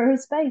could offer her a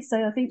space.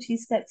 So I think she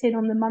stepped in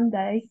on the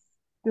Monday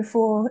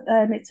before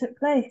it took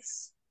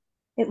place.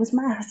 It was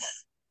mad.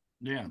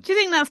 Yeah. Do you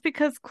think that's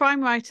because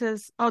crime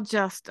writers are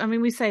I mean,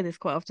 we say this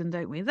quite often,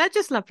 don't we? They're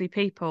just lovely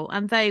people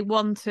and they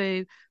want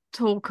to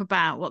talk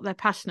about what they're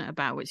passionate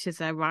about, which is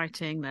their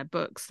writing, their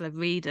books, their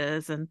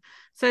readers. And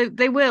so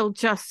they will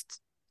just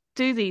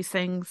do these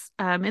things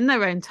in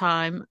their own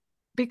time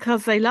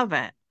because they love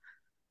it.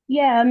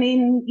 Yeah, I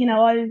mean,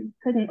 I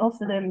couldn't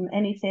offer them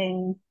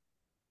anything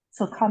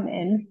for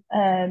coming,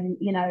 and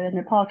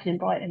the parking in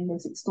Brighton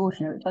was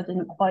extortionate, which I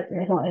didn't quite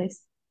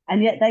realise.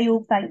 And yet they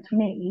all thanked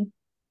me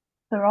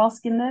for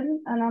asking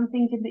them. And I'm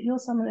thinking that you're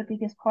some of the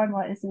biggest crime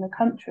writers in the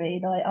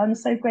country. Like, I'm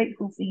so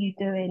grateful for you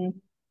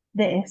doing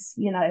this,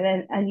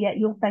 and yet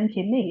you're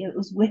thanking me. It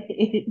was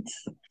weird.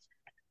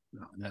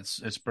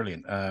 It's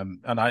brilliant.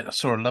 And I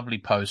saw a lovely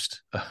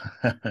post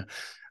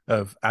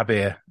of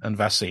Abir and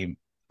Vasim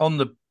on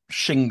the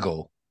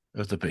shingle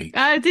of the beach.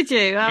 Oh, did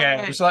you? Oh,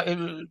 yeah, it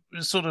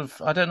was sort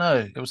of, I don't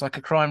know, it was like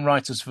a crime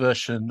writer's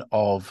version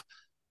of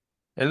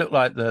It looked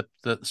like the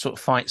sort of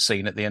fight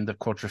scene at the end of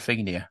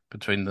Quadrophenia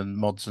between the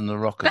mods and the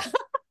rockers.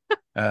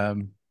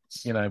 Um,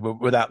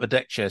 without the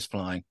deck chairs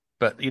flying,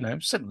 but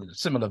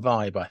similar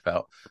vibe. I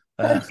felt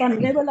So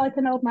funny. They were like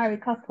an old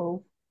married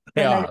couple.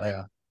 they But are. They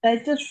are.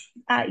 they're just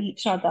at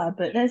each other,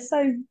 but they're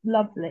so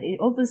lovely.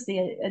 Obviously,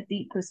 a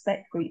deep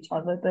respect for each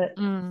other. But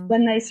Mm.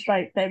 when they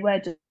spoke, they were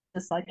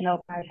just like an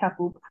old married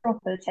couple,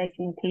 proper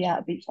taking the pee out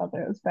of each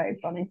other. It was very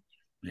funny.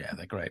 Yeah,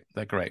 they're great.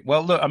 They're great.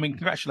 Well, look, I mean,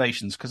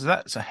 congratulations, because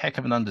that's a heck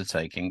of an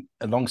undertaking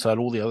alongside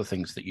all the other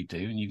things that you do,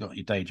 and you've got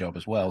your day job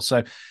as well.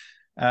 So,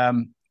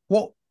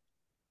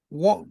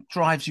 what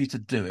drives you to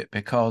do it?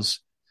 Because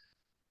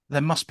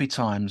there must be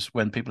times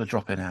when people are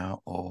dropping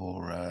out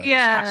or hassle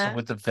Yeah,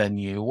 with the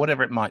venue or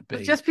whatever it might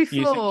be. just You're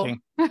before.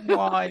 thinking,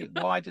 why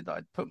did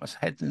I put my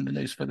head in the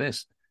noose for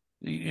this?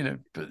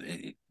 But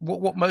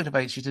what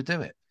motivates you to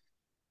do it?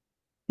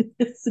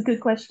 It's a good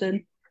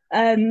question.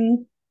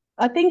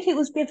 I think it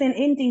was giving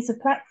indies a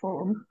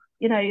platform.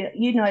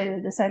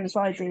 The same as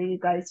I do. You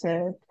go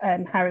to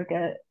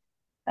Harrogate,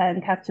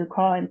 Capital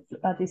Crime,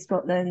 Bloody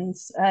Scotland.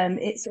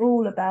 It's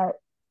all about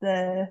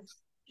the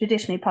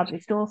traditionally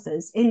published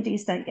authors.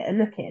 Indies don't get a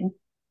look in,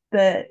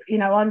 but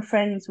I'm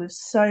friends with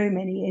so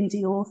many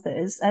indie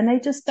authors, and they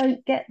just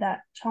don't get that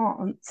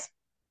chance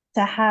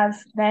to have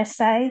their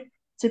say,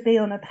 to be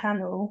on a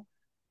panel,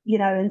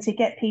 and to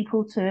get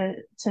people to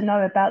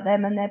know about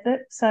them and their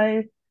book.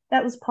 So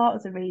that was part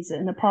of the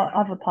reason.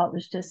 Other part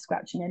was just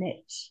scratching an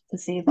itch to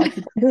see if I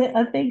could do it,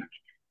 I think,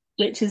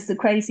 which is the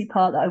crazy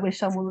part that I wish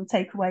someone would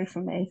take away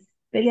from me.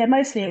 But yeah,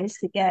 mostly it was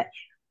to get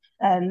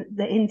the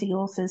indie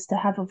authors to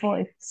have a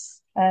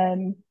voice.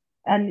 And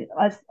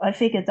I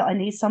figured that I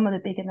need some of the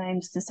bigger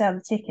names to sell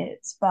the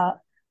tickets, but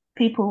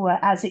people were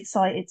as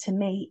excited to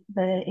meet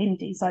the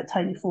indies like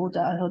Tony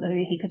Forder, although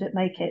he couldn't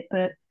make it,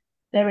 but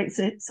they're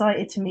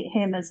excited to meet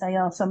him as they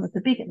are some of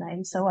the bigger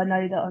names. So I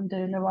know that I'm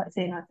doing the right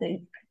thing, I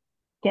think,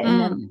 getting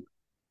Mm. them.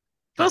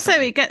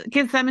 Also,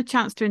 gives them a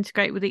chance to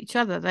integrate with each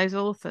other, those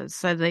authors.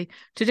 So the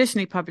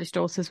traditionally published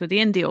authors with the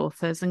indie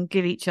authors and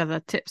give each other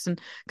tips. And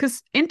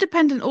because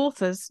independent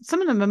authors,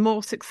 some of them are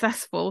more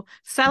successful,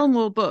 sell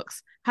more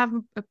books, have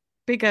a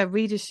bigger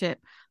readership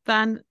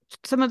than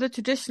some of the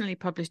traditionally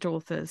published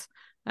authors.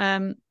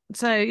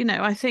 So,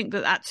 I think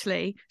that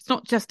actually it's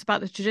not just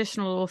about the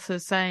traditional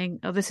authors saying,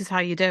 oh, this is how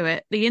you do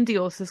it. The indie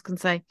authors can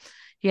say,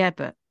 yeah,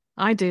 but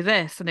I do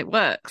this and it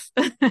works.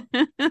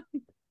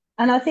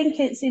 And I think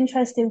it's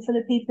interesting for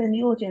the people in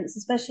the audience,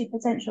 especially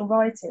potential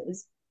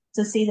writers,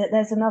 to see that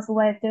there's another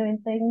way of doing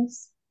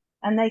things.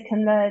 And they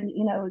can learn,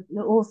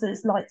 the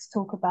authors like to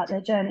talk about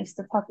their journeys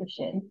to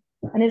publishing.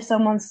 And if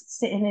someone's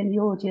sitting in the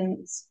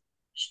audience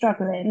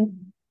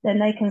struggling, then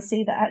they can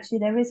see that actually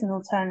there is an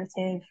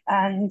alternative.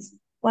 And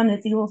one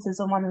of the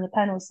authors on one of the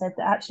panels said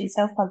that actually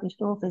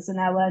self-published authors are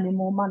now earning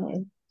more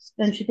money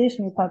than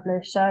traditionally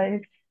published. So,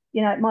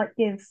 it might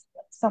give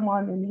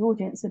someone in the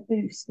audience a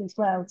boost as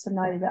well to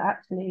know that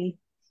actually,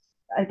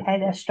 okay,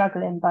 they're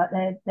struggling, but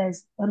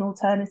there's an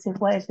alternative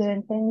way of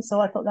doing things.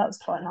 So I thought that was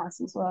quite nice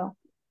as well.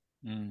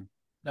 Mm.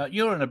 Now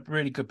you're in a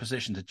really good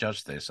position to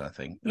judge this, I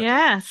think.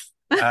 Yes.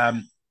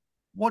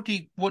 What do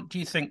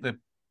you think the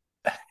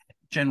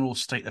general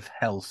state of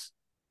health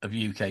of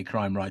UK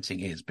crime writing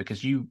is?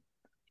 Because you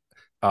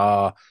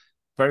are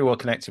very well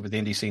connected with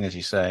the indie scene, as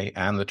you say,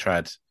 and the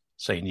trad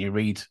scene. You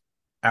read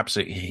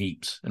absolutely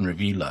heaps and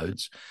review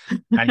loads,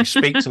 and you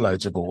speak to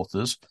loads of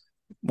authors.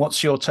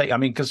 What's your take? I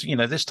mean, because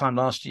this time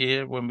last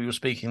year when we were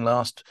speaking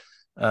last,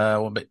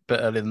 or a bit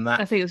earlier than that,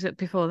 I think it was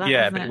before that.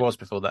 yeah, wasn't but it was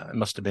before that. It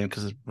must have been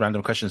because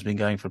Random Question has been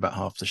going for about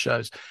half the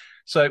shows.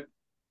 So,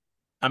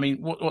 I mean,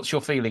 what's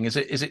your feeling? Is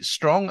it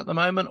strong at the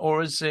moment,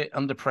 or is it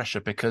under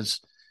pressure?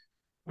 Because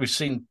we've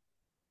seen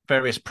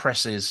various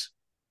presses,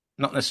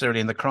 not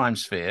necessarily in the crime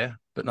sphere,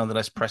 but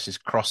nonetheless presses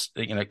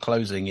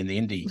closing in the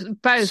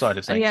indie both side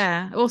of things.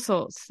 Yeah, all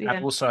sorts. Yeah.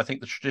 And also, I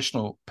think the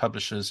traditional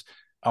publishers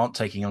aren't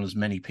taking on as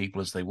many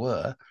people as they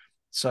were.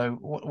 So,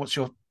 what's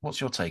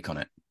your take on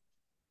it?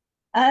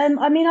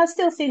 I mean, I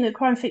still think that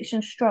crime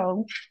fiction's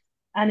strong,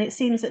 and it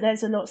seems that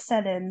there's a lot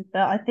selling,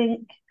 but I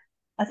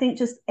think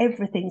just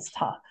everything's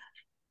tough,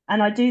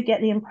 and I do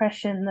get the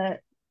impression that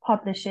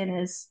publishing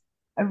is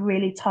a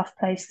really tough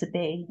place to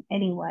be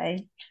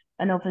anyway.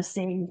 And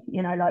obviously,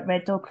 like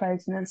Red Dog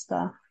closing and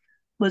stuff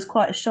was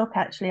quite a shock.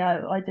 Actually,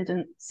 I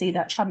didn't see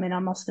that coming, I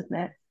must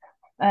admit.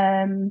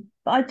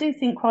 But I do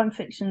think crime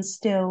fiction's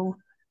still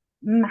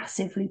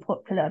massively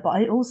popular. But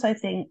I also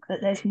think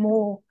that there's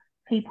more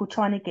people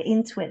trying to get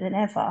into it than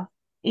ever.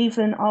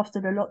 Even after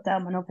the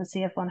lockdown, when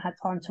obviously everyone had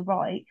time to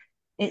write,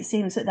 it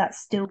seems that that's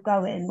still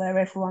going, where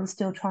everyone's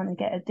still trying to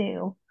get a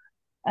deal.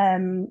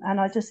 And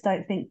I just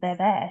don't think they're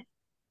there.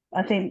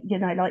 I think,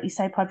 like you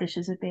say,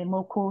 publishers are being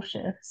more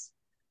cautious.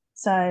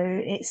 So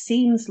it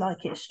seems like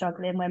it's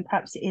struggling when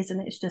perhaps it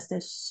isn't. It's just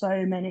there's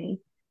so many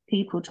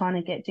people trying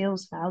to get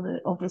deals now that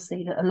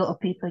obviously that a lot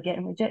of people are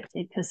getting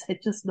rejected because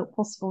it's just not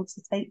possible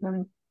to take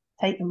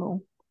them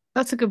all.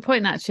 That's a good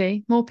point,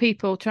 actually. More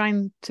people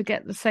trying to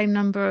get the same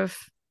number of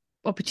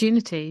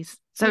opportunities.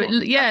 So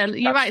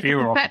you're right.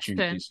 Fewer The perception.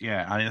 opportunities.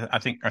 Yeah, I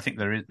think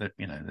there is.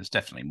 There's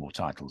definitely more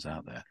titles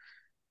out there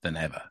than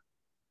ever.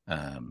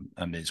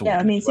 And it's all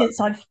I mean, since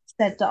I've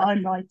said that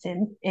I'm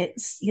writing,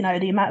 it's the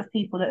amount of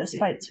people that have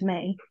spoke to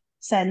me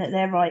saying that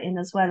they're writing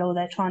as well, or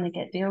they're trying to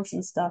get deals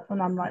and stuff,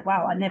 and I'm like,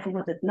 wow, I never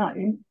would have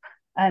known.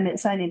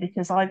 It's only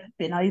because I've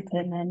been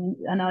open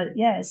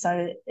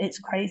so it's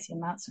crazy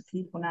amounts of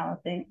people now, I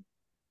think.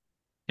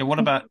 Yeah. What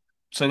about?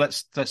 So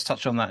let's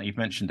touch on that. You've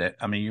mentioned it.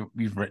 I mean,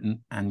 you've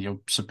written and you're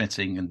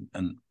submitting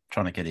and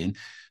trying to get in.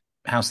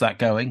 How's that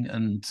going?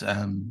 And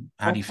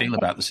how do you feel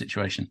about the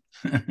situation?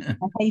 I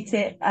hate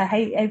it. I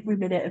hate every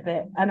minute of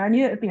it. And I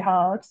knew it would be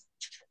hard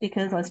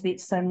because I speak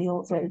to so many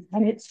authors,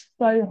 and it's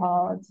so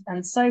hard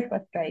and so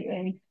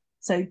frustrating,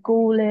 so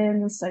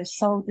galling, so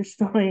soul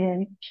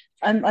destroying.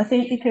 I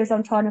think because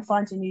I'm trying to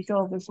find a new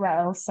job as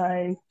well.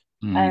 So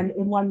in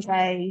one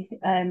day,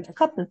 a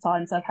couple of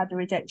times I've had a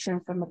rejection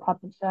from a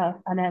publisher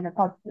and then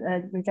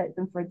a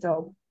rejection for a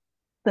job.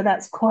 So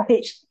that's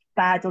quite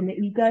bad on the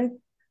ego.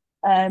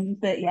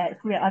 But yeah,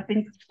 I've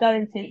been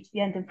going since the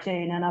end of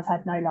June and I've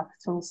had no luck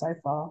at all so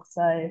far.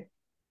 So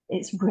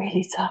it's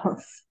really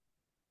tough.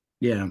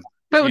 Yeah.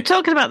 But we're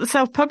talking about the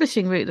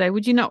self-publishing route, though.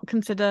 Would you not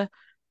consider?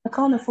 I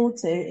can't afford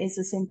to is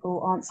a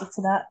simple answer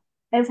to that.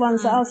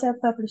 Everyone's like, oh,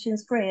 self-publishing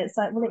is free. It's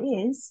like, well, it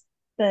is,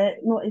 but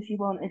not if you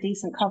want a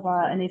decent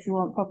cover and if you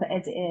want proper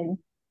editing.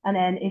 And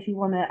then if you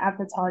want to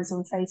advertise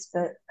on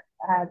Facebook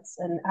ads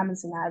and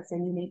Amazon ads,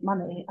 then you need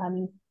money.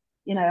 And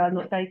I'm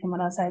not joking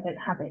when I say I don't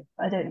have it.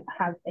 I don't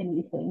have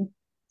anything.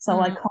 So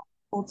I can't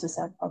afford to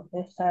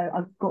self-publish. So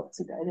I've got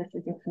to go the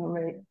traditional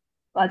route.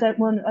 But I don't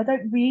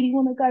really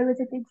want to go with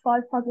a big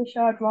 5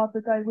 publisher. I'd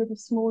rather go with a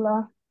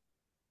smaller.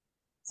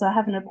 So I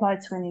haven't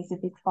applied to any of the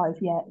big 5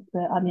 yet.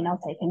 But I mean, I'll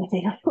take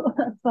anything.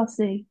 I'm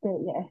fussy, but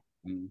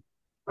yeah.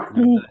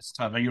 No, it's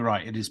tough. You're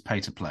right. It is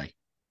pay to play.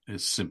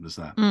 It's simple as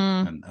that.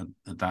 And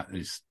that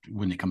is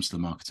when it comes to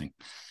the marketing,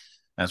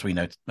 as we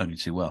know only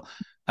too well.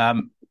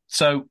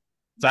 So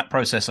that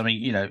process, I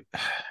mean,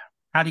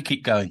 how do you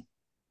keep going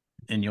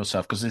in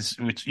yourself? Because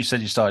you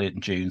said you started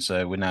in June,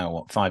 so we're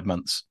now 5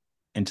 months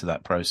into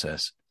that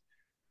process.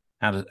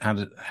 How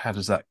do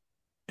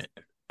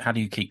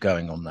you keep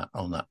going on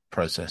that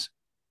process?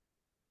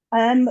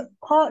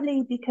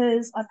 Partly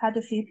because I've had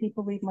a few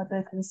people read my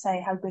book and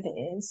say how good it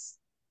is,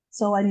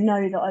 so I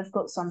know that I've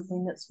got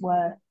something that's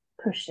worth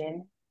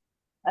pushing.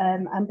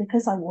 And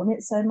because I want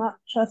it so much,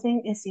 I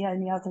think it's the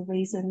only other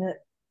reason that.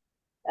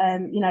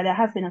 There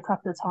have been a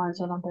couple of times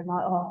when I've been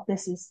like, oh,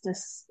 this is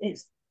just,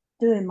 it's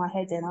doing my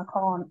head in. I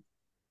can't.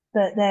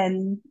 But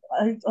then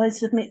I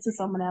submit to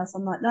someone else.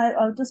 I'm like, no,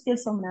 I'll just give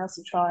someone else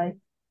a try.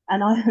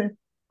 And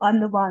I'm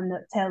the one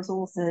that tells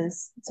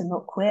authors to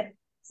not quit.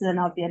 So then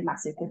I'd be a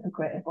massive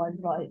hypocrite if I'm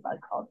like, I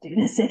can't do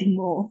this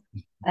anymore.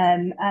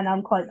 And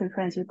I'm quite good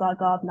friends with Guy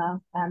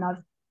Gardner, and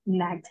I've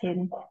nagged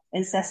him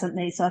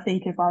incessantly. So I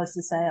think if I was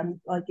to say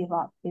I give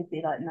up, he'd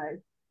be like, no,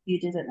 you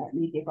didn't let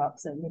me give up,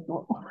 so you're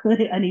not.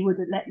 And he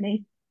wouldn't let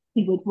me.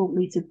 He would want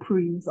me to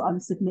prove that I'm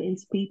submitting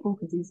to people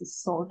because he's a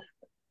sod.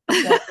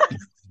 I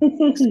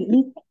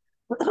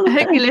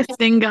hope you're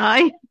listening,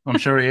 Guy. I'm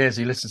sure he is.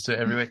 He listens to it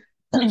every week.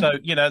 So,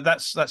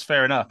 that's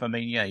fair enough. I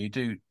mean, yeah, you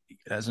do,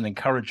 as an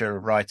encourager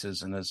of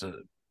writers and as a,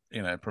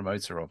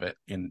 promoter of it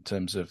in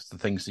terms of the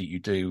things that you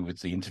do with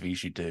the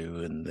interviews you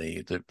do and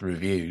the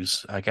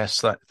reviews, I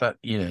guess that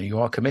you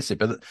are committed.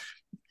 But,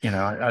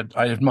 I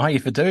admire you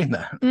for doing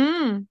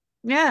that.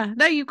 Yeah,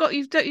 no, you've got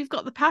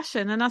the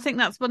passion, and I think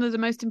that's one of the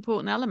most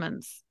important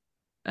elements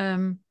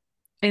in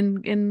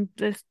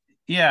this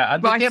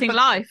writing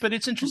life. But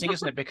it's interesting,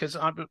 isn't it? Because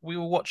we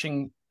were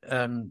watching.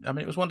 I mean,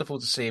 it was wonderful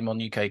to see him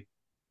on UK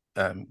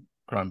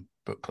Crime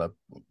Book Club,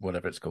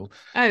 whatever it's called.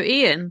 Oh,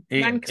 Ian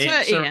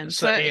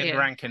Sir Ian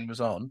Rankin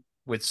was on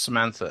with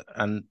Samantha,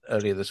 and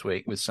earlier this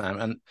week with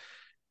Sam,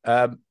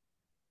 and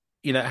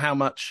how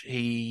much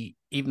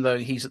even though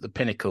he's at the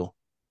pinnacle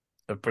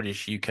of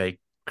British UK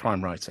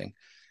crime writing,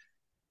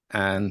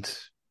 and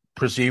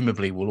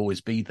presumably will always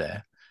be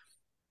there,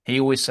 he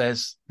always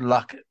says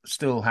luck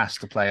still has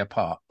to play a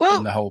part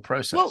in the whole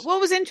process.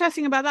 What was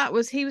interesting about that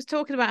was he was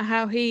talking about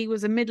how he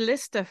was a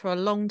middle-lister for a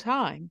long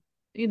time.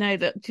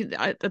 That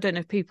I don't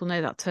know if people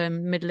know that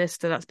term,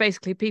 middle-lister. That's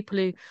basically people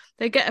who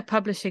they get a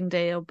publishing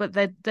deal, but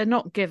they're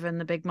not given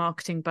the big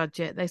marketing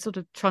budget. They sort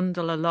of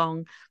trundle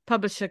along.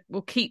 Publisher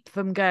will keep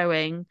them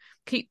going,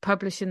 keep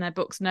publishing their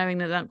books, knowing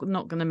that they're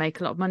not going to make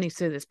a lot of money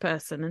through this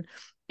person. And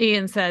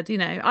Ian said,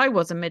 I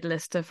was a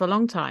middle-lister for a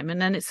long time,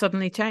 and then it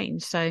suddenly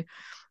changed. So,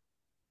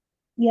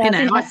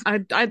 I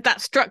that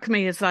struck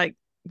me as like,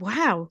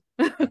 wow.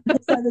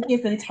 It's at a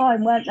given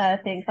time, weren't there?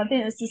 I think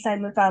it's the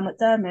same with Val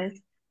McDermott.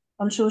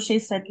 I'm sure she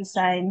said the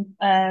same.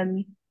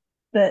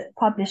 But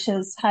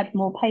publishers had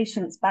more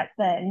patience back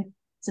then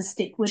to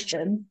stick with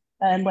them,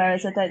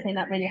 whereas I don't think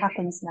that really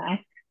happens now.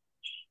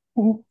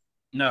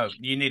 No,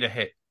 you need a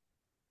hit.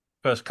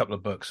 First couple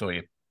of books or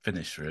you're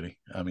finished, really.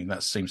 I mean,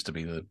 that seems to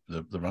be the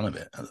run of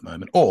it at the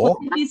moment. Or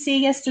did you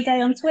see yesterday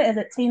on Twitter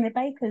that Tina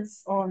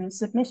Baker's on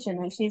submission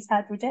and she's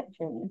had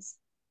rejections?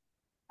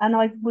 And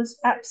I was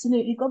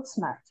absolutely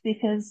gobsmacked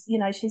because,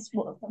 she's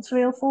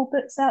 3 or 4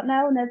 books out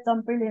now and they've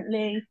done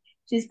brilliantly.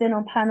 She's been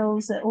on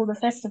panels at all the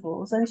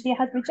festivals and she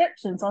had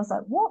rejections. I was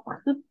like, what?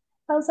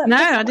 How's that No,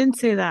 possible? I didn't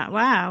see that.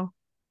 Wow.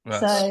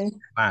 That's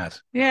mad.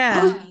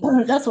 Yeah.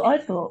 That's what I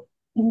thought.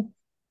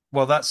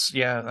 Well,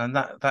 and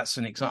that's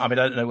an example. I mean,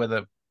 I don't know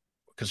whether,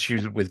 because she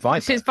was with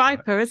Viper. She's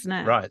Viper, right? isn't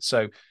it? Right.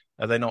 So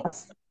are they not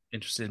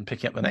interested in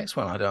picking up the next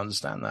one? I don't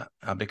understand that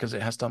because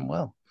it has done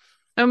well.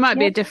 It might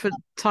be a different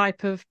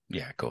type of.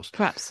 Yeah, of course.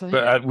 Perhaps.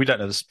 But we don't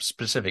know the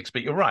specifics.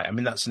 But you're right. I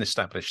mean, that's an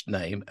established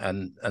name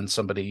and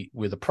somebody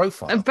with a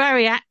profile. And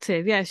very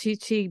active. Yeah, she's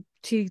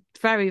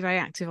very, very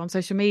active on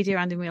social media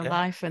and in real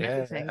life and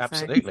everything.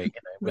 Absolutely.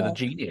 With a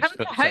genius. Come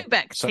to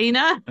Hobeck,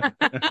 Tina.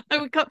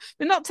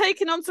 We're not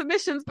taking on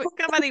submissions, but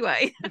come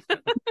anyway.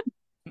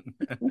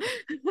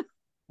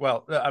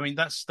 Well, I mean,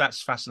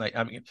 that's fascinating.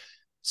 I mean,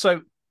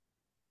 so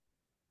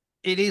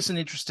it is an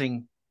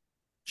interesting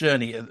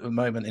journey at the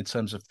moment in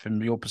terms of from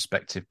your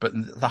perspective, but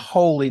the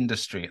whole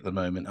industry at the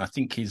moment I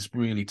think is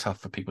really tough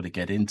for people to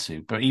get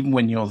into, but even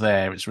when you're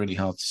there it's really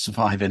hard to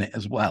survive in it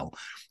as well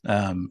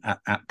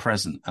at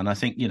present. And I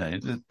think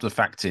the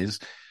fact is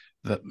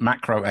that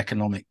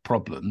macroeconomic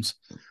problems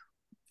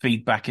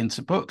feed back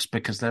into books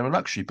because they're a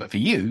luxury, but for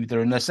you they're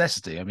a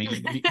necessity. I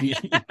mean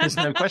there's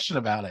no question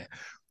about it.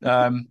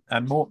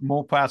 And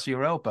more power to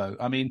your elbow.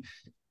 I mean,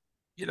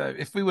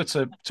 if we were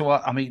to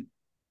I mean,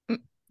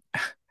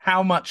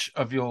 how much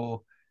of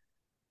your,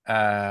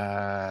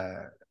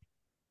 I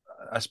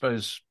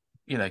suppose,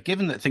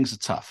 given that things are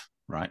tough,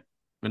 right?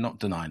 We're not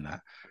denying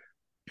that.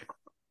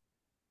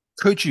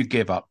 Could you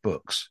give up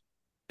books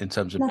in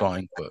terms of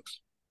buying books?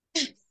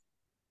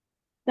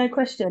 No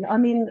question. I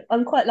mean,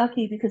 I'm quite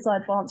lucky because I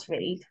advance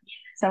read,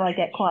 so I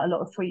get quite a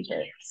lot of free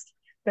books.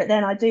 But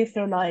then I do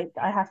feel like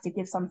I have to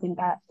give something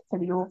back to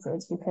the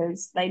authors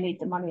because they need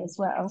the money as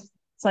well.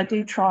 So I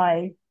do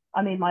try.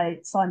 I mean, my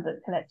signed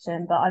book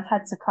collection, but I've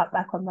had to cut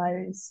back on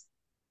those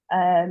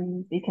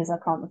because I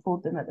can't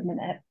afford them at the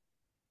minute.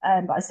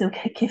 But I still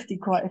get gifted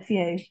quite a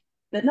few.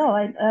 But no,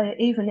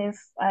 even if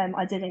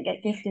I didn't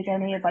get gifted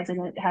any, if I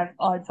didn't have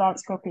our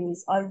advanced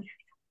copies, I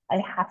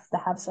have to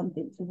have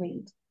something to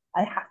read.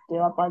 I have to,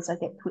 otherwise I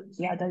get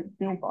twitchy. I don't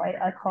feel right.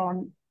 I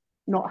can't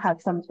not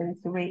have something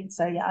to read.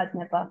 So yeah, I'd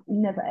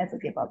never ever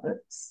give up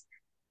books.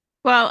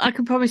 Well, I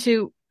can promise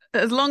you,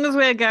 as long as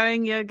we're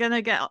going, you're going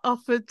to get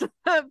offered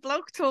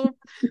blog tour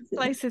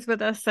places with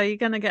us. So you're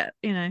going to get,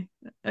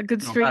 a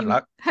good stream.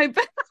 Not bad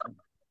luck.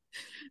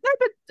 No,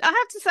 but I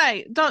have to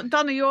say,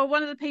 Donna, you're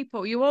one of the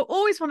people, you are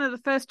always one of the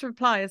first to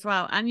reply as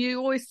well. And you're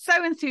always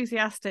so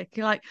enthusiastic.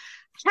 You're like,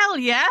 hell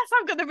yes,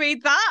 I'm going to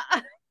read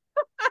that.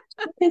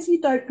 Because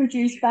you don't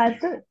produce bad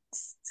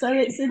books. So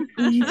it's an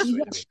easy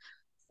way.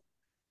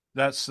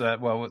 That's,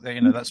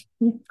 that's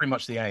pretty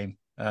much the aim.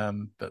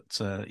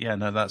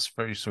 That's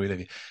very sweet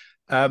of you.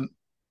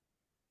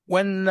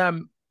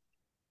 When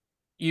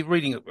you're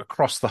reading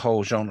across the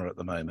whole genre at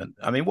the moment,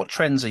 I mean, what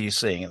trends are you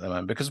seeing at the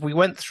moment? Because we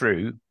went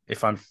through,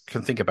 if I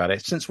can think about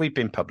it, since we've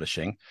been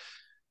publishing,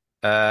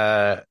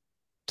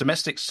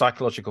 domestic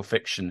psychological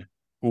fiction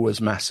was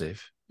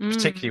massive,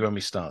 particularly when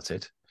we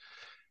started.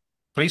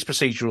 Police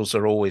procedurals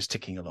are always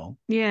ticking along.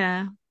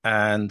 Yeah.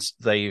 And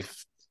they've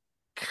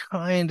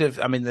kind of,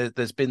 I mean,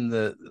 there's been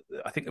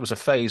I think there was a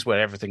phase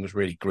where everything was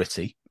really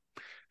gritty.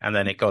 And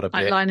then it got a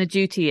bit... Like Line of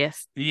Duty,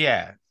 yes.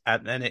 Yeah.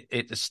 And then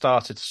it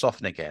started to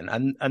soften again.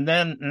 And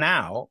then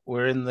now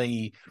we're in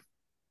the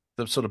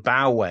sort of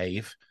bow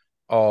wave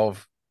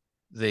of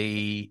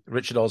the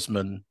Richard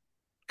Osman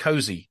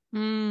cozy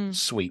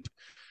sweep.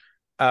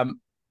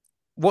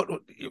 What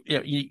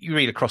you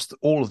read across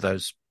all of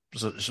those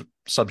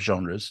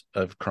subgenres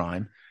of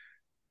crime.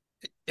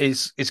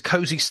 Is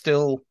cozy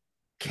still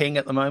king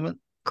at the moment?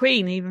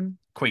 Queen, even.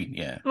 Queen,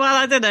 yeah. Well,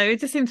 I don't know. It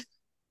just seems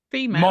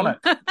female.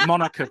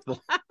 Monarch of the...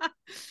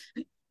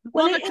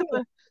 Monarch of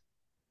the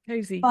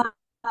cozy. But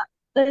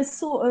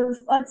there's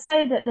I'd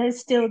say that there's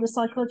still the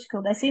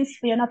psychological. There seems to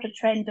be another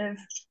trend of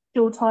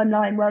dual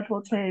timeline, World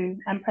War II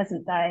and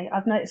present day.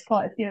 I've noticed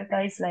quite a few of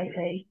those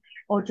lately,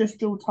 or just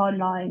dual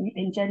timeline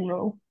in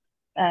general.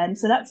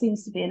 So that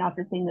seems to be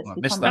another thing that's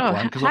missed that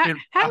one because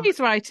Harry's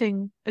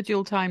writing a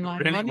dual timeline.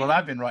 Really? Well,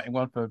 I've been writing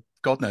one for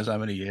God knows how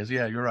many years.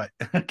 Yeah, you're right.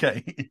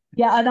 Okay.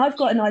 Yeah, and I've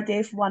got an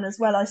idea for one as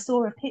well. I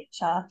saw a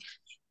picture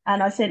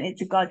and I sent it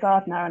to Guy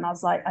Gardner and I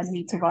was like, I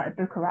need to write a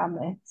book around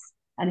this.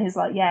 And he's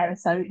like, yeah,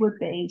 so it would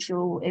be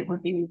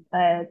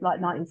like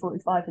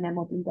 1945 in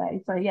modern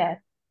day. So yeah,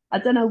 I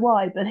don't know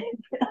why, but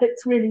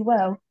it's really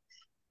well.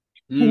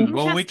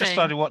 Well, we just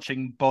started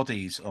watching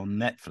Bodies on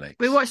Netflix.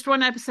 We watched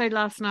one episode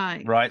last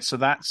night. Right, so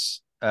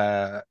that's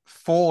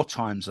 4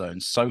 time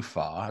zones so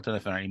far. I don't know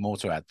if there are any more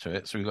to add to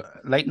it. So we've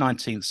got late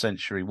 19th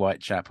century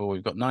Whitechapel.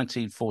 We've got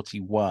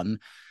 1941,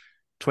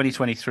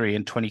 2023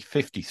 and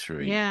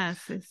 2053.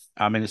 Yes.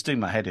 I mean, it's doing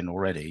my head in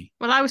already.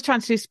 Well, I was trying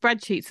to do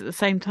spreadsheets at the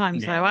same time,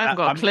 so I haven't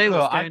got a clue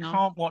what's going on. I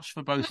can't watch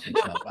for both of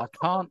them. I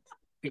can't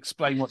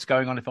explain what's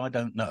going on if I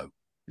don't know.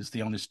 is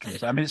the honest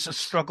truth. I mean, it's a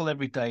struggle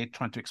every day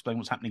trying to explain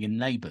what's happening in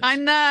Neighbours. I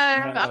know.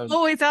 I'm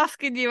always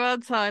asking you,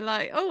 aren't I?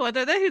 Like, oh, I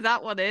don't know who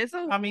that one is.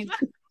 Oh. I mean,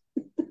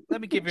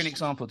 let me give you an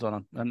example,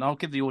 Donna, and I'll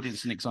give the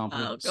audience an example.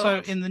 Oh,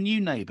 so in the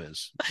new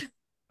Neighbours,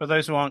 for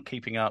those who aren't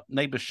keeping up,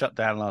 Neighbours shut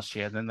down last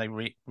year, then they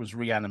was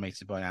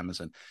reanimated by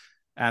Amazon.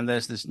 And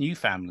there's this new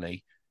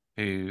family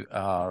who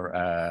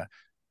are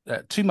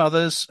 2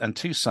 mothers and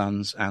 2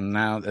 sons, and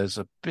now there's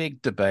a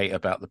big debate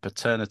about the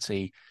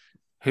paternity.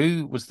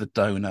 Who was the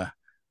donor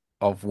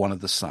of one of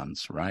the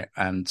sons, right?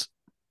 And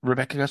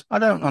Rebecca goes, I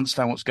don't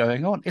understand what's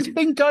going on. It's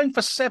been going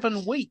for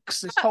 7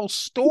 weeks, this whole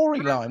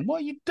storyline.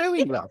 What are you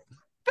doing, love?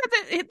 But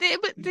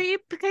the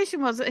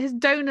implication was that his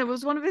donor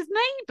was one of his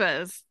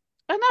neighbours.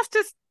 And that's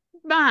just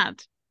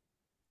mad.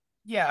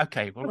 Yeah,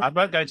 okay. Well, I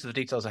won't go into the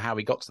details of how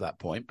we got to that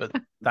point, but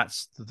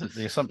that's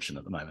the assumption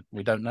at the moment.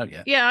 We don't know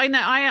yet. Yeah, I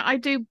know. I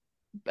do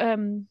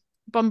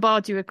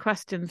bombard you with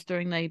questions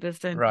during Neighbours,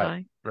 don't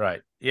I?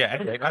 Right. Yeah.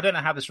 Anyway, I don't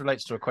know how this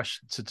relates to a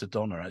question to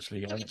Donna,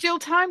 actually. Dual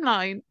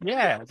timeline.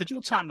 Yeah, the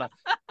dual timeline.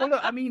 Well,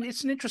 look, I mean,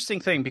 it's an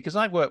interesting thing because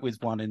I worked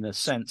with one in the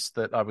sense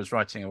that I was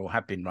writing or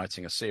had been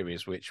writing a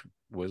series which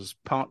was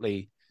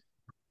partly,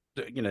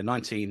 started in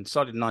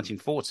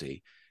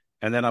 1940,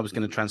 and then I was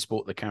going to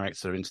transport the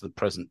character into the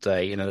present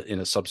day in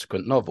a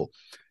subsequent novel,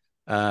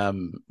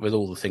 with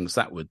all the things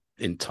that would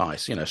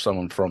entice.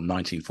 Someone from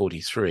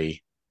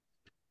 1943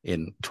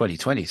 in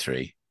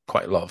 2023,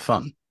 quite a lot of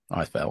fun,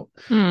 I felt.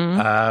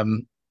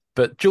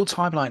 But dual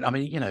timeline, I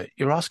mean,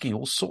 you're asking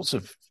all sorts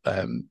of,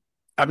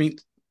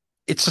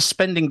 it's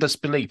suspending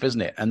disbelief,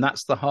 isn't it? And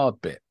that's the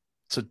hard bit,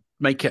 to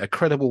make it a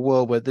credible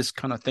world where this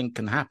kind of thing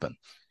can happen.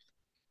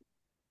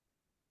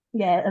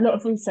 Yeah, a lot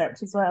of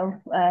research as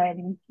well.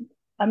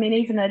 I mean,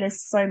 even though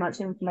there's so much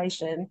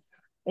information,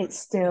 you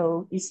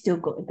still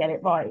got to get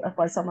it right.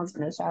 Otherwise, someone's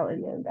going to shout at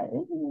you and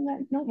go,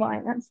 "That's not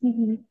right. That's."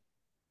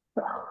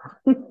 No,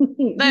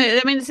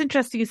 I mean, it's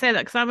interesting you say that,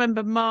 because I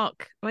remember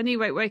Mark, when he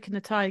wrote Waking the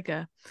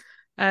Tiger.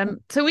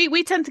 So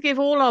we tend to give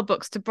all our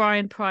books to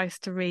Brian Price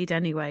to read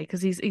anyway,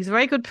 because he's a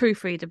very good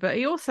proofreader, but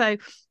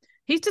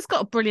he's just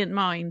got a brilliant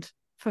mind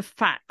for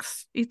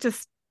facts.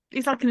 He's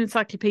like an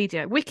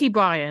encyclopedia. Wiki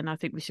Brian, I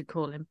think we should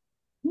call him.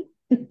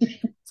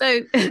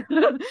 So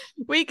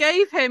we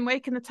gave him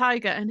Waking the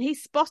Tiger, and he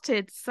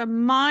spotted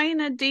some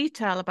minor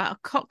detail about a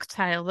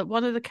cocktail that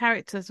one of the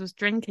characters was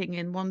drinking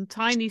in one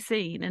tiny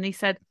scene, and he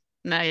said,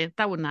 no,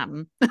 that wouldn't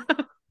happen.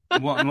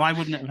 Why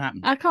wouldn't it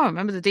happen? I can't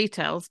remember the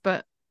details,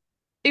 but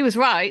he was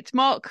right.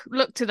 Mark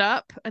looked it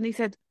up and he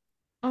said,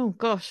 oh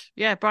gosh,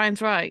 yeah,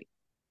 Brian's right.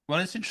 Well,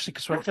 it's interesting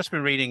because I've just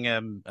been reading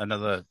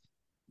another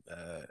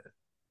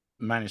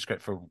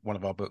manuscript for one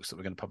of our books that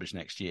we're going to publish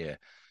next year,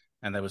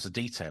 and there was a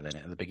detail in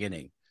it at the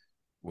beginning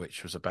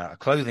which was about a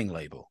clothing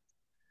label.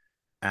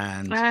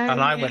 And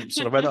I went,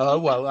 oh,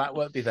 well, that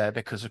won't be there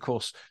because, of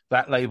course,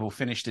 that label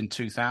finished in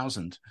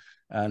 2000.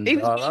 And know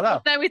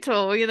it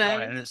all,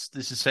 And this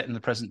is set in the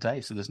present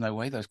day, so there's no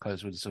way those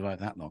clothes would have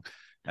survived that long.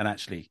 And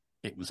actually,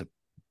 it was a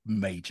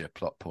major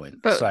plot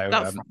point. But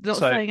that's not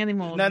saying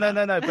anymore. No.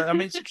 But I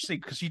mean, it's interesting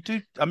because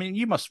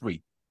you must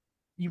read.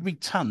 You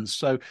read tons.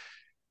 So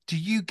do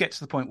you get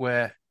to the point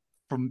where,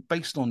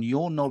 based on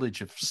your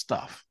knowledge of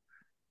stuff,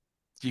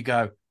 do you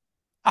go,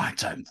 I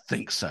don't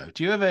think so?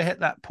 Do you ever hit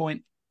that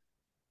point?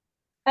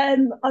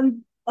 I'm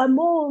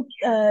more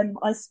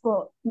I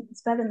spot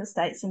spelling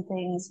mistakes and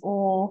things,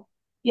 or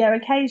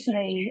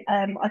occasionally.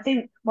 I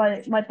think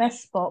my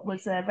best spot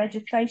was a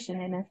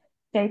registration in a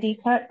J.D.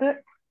 Kirk book.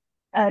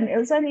 It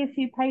was only a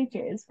few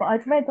pages, but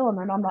I'd read on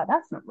and I'm like,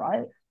 that's not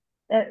right.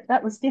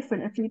 That was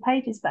different a few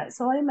pages back.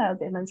 So I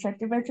emailed him and said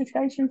the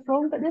registration's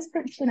wrong, but this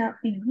book's been out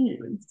for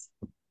years.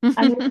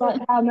 And it's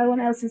like how no one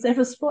else has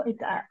ever spotted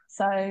that.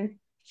 So,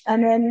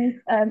 and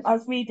then I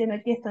was reading a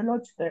Githa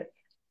Lodge book.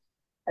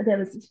 There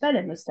was a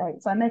spelling mistake,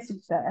 so I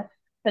messaged her,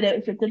 but it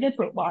was a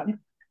deliberate one.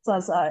 So I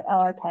was like,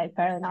 oh, okay,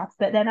 fair enough.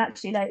 But then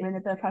actually later in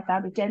the book, I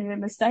found a genuine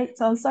mistake.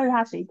 So I was so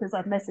happy because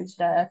I'd messaged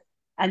her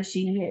and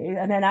she knew.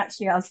 And then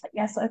actually I was like,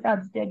 yes, I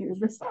found a genuine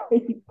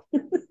mistake.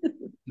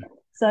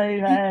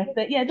 So,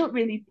 but yeah, not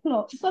really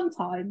plot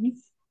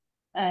sometimes,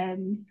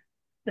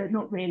 but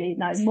not really.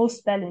 No, more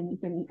spelling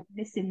and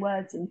missing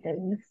words and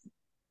things.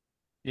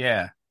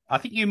 Yeah, I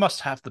think you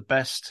must have the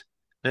best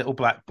little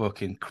black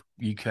book in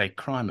UK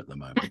crime at the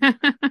moment.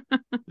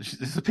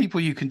 It's the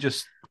people you can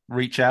just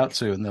reach out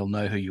to and they'll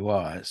know who you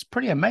are. It's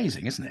pretty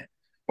amazing, isn't it?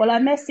 Well, I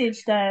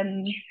messaged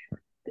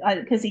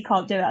because he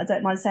can't do it, I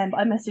don't mind saying,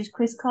 but I messaged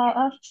Chris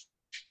Carter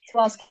to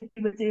ask if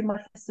he would do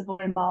my festival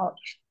in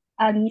March.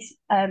 And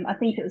I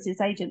think it was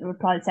his agent that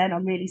replied saying,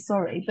 I'm really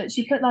sorry. But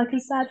she put like a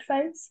sad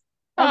face.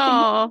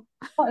 I think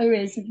Carter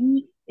is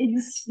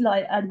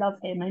like, I love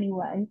him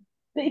anyway.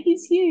 But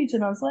he's huge.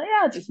 And I was like,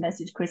 yeah, I'll just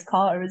message Chris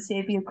Carter and see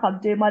if he'll come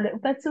do my little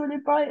festival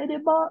in Brighton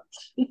in March.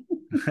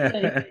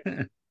 So,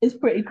 it's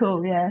pretty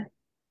cool, yeah.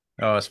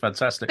 Oh, it's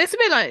fantastic. It's a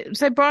bit like,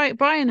 so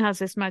Brian has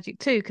this magic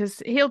too,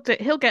 because he'll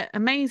get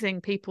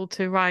amazing people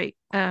to write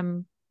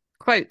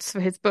quotes for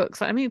his books.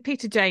 Like, I mean,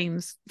 Peter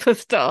James for a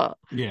start.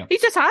 Yeah. He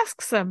just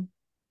asks them.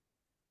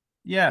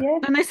 Yeah.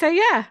 And they say,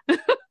 yeah.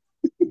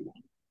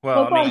 Well, Well,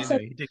 I mean, Brian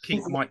said he did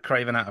keep Mike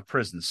Craven out of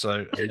prison,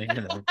 so I mean,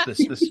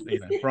 this,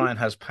 Brian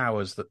has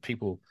powers that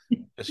people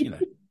just, it's sort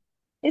of,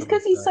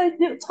 because he's so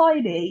little,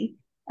 tiny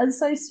and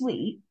so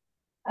sweet.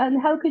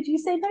 And how could you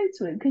say no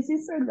to him? Because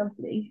he's so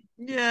lovely.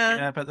 Yeah.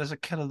 yeah, but there's a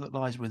killer that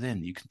lies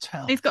within. You can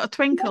tell. He's got a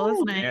twinkle, No,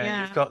 isn't he? Yeah,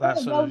 Yeah. you've got that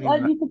sort well,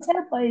 of, you can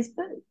tell by his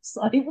boots.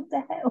 Like, what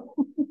the hell?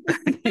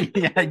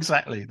 yeah,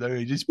 exactly. Though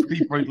he's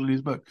pretty brutal in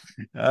his book.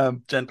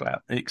 Gentle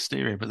out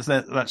exterior, but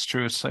that's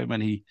true of so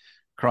many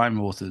crime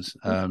authors.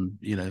 Reverend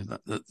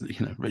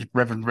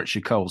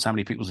Richard Coles. How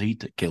many people's he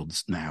killed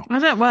now? I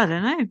don't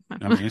know.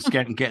 I mean, it's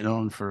getting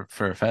on for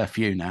a fair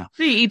few now.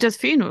 He does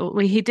funeral.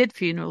 Well, he did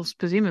funerals,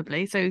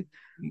 presumably. So,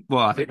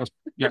 Well, I think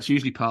that's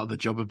usually part of the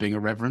job of being a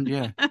reverend.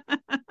 Yeah,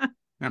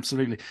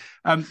 absolutely.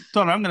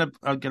 Donna,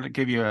 I'm gonna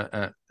give you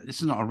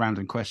this is not a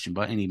random question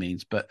by any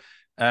means, but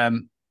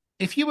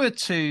if you were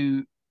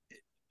to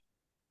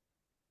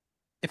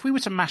if we were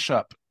to mash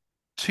up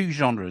two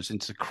genres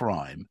into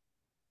crime,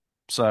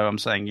 so I'm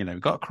saying,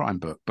 we've got a crime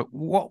book, but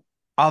what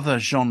other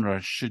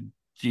genre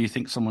do you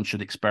think someone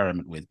should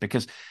experiment with?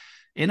 Because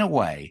in a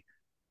way,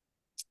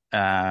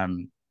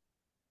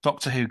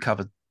 Doctor Who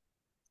covered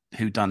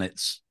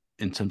whodunits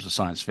in terms of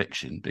science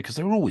fiction because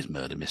there were always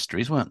murder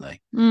mysteries, weren't they?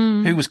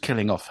 Who was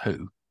killing off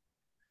who,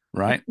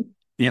 right?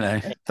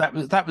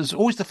 That was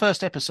always the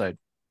first episode.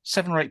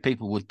 7 or 8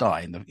 people would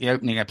die in the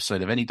opening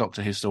episode of any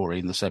Doctor Who story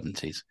in the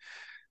 70s.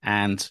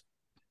 And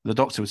the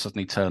Doctor would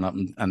suddenly turn up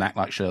and act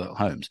like Sherlock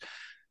Holmes.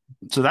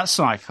 So that's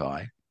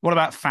sci-fi. What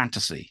about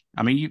fantasy?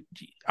 I mean,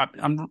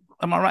 am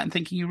I right in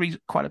thinking you read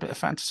quite a bit of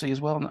fantasy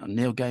as well?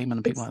 Neil Gaiman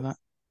and people like that?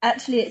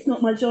 Actually, it's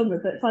not my genre,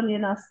 but funnily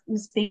enough, we're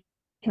speaking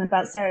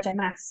about Sarah J.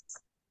 Maas,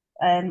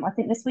 I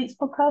think this week's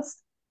podcast.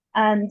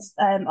 And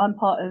I'm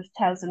part of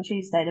Tales on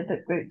Tuesday, the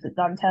book group that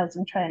done Tales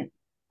on Trent.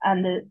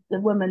 And the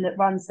woman that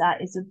runs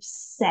that is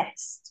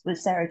obsessed with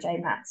Sarah J.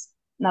 Maas.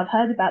 And I've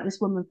heard about this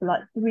woman for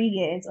like 3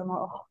 years. I'm like,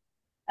 oh.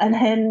 And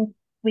then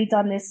we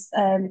done this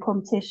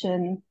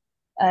competition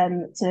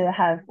to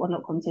have, well,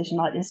 not competition,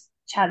 like this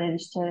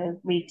challenge to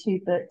read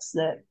 2 books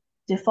that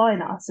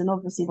define us. And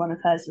obviously one of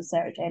hers was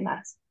Sarah J.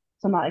 Maas.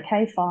 So I'm like,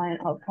 okay, fine,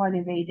 I'll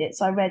finally read it.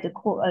 So I read a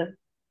Court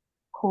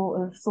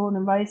of Thorn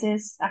and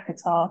Roses,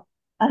 ACOTAR,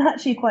 and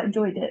actually quite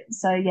enjoyed it.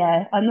 So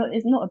yeah,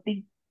 it's not a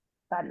big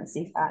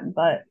fantasy fan,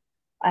 but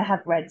I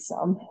have read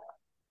some.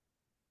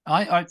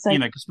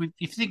 Because if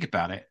you think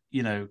about it,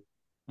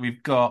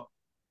 we've got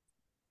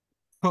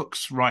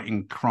Hook's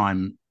writing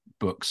crime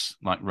books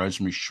like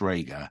Rosemary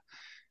Schrager,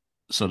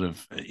 sort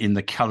of in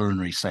the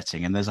culinary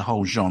setting, and there's a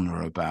whole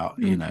genre about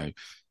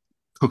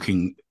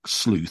cooking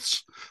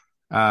sleuths.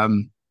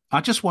 I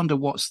just wonder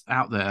what's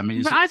out there. I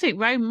mean, I think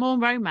more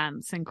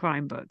romance in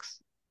crime books.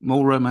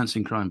 More romance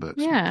in crime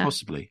books, yeah,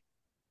 possibly.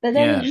 But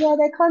then,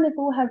 they kind of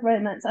all have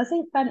romance. I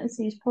think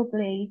fantasy is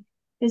probably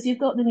because you've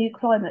got the new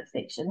climate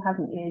fiction,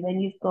 haven't you?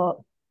 Then you've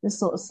got the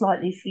sort of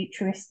slightly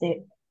futuristic.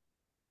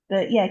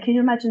 But yeah, can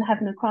you imagine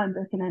having a crime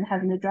book and then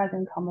having a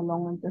dragon come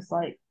along and just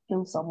like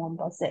kill someone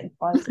by setting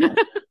fires?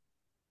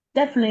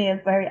 Definitely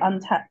a very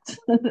untapped.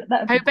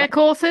 Hopebeck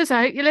authors,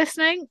 I hope you're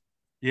listening.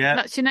 Yeah,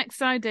 that's your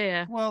next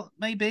idea. Well,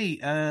 maybe,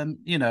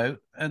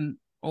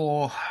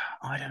 or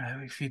I don't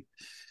know if you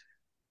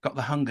got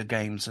the Hunger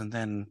Games and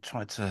then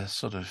tried to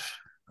sort of,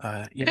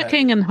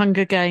 cooking and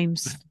Hunger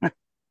Games.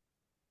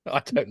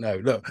 I don't know.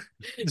 Look,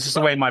 this is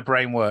the way my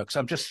brain works.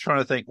 I'm just trying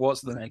to think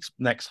what's the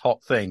next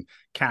hot thing.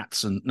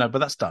 Cats but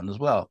that's done as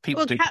well.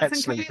 People do pet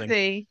sleeping.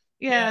 Cozy.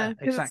 Yeah,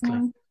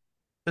 exactly.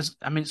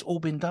 It's all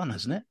been done,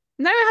 hasn't it?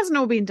 No, it hasn't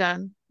all been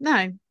done.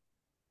 No.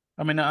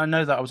 I mean, I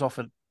know that I was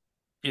offered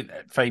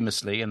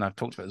famously, and I've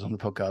talked about this on the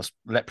podcast,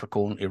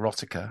 Leprechaun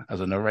Erotica as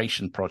a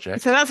narration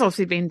project. So that's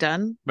obviously been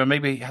done. But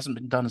maybe it hasn't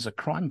been done as a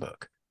crime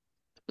book.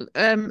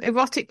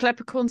 Erotic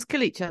leprechauns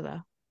kill each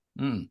other.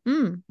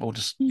 Or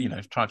just,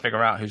 try and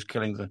figure out who's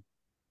killing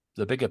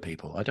the bigger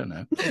people. I don't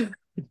know.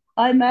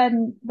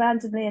 I'm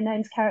randomly a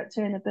named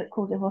character in a book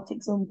called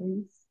Erotic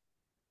Zombies.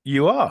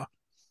 You are?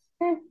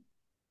 Yeah.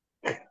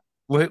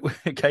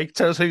 Okay,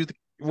 tell us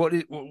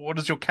what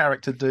does your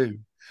character do?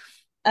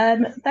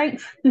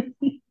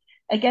 Thankfully,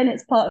 again,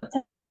 it's part of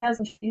Tales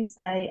on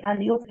Tuesday,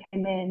 and the author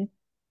came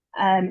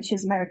in.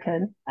 She's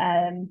American,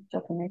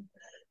 shockingly,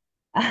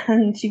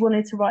 and she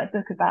wanted to write a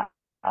book about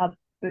our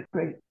book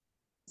group.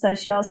 So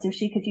she asked if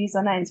she could use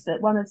our names,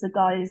 but one of the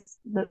guys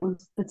that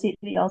was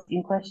particularly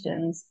asking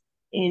questions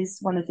is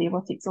one of the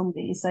erotic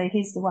zombies. So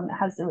he's the one that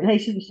has the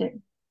relationship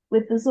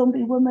with the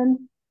zombie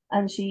woman,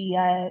 and she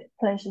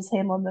pleasures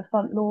him on the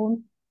front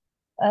lawn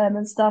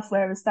and stuff.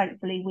 Whereas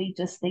thankfully, we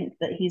just think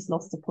that he's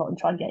lost the plot and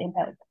try and get him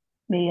help.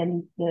 Me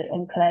and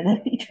Claire,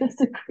 and we just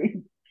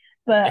agree.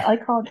 But I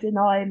can't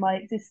deny my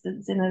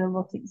existence in an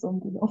erotic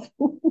zombie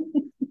novel.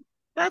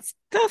 That's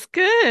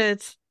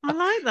good. I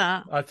like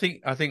that. I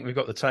think we've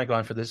got the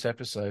tagline for this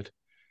episode.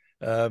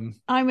 I'm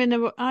in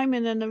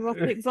an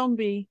erotic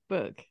zombie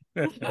book.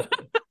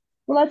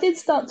 Well, I did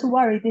start to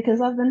worry because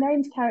I've a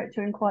named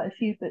character in quite a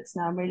few books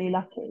now. I'm really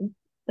lucky.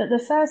 But the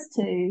first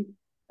 2,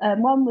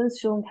 one was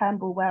Sean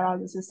Campbell, where I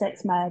was a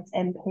sex mad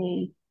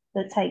MP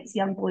that takes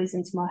young boys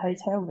into my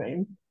hotel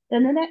room.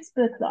 Then the next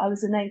book that I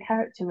was a main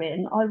character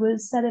in, I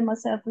was selling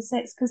myself for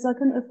sex because I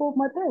couldn't afford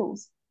my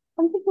bills.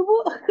 I'm thinking,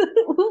 what?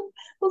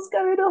 What's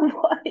going on?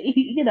 Why?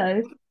 I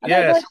don't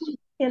Yes. mind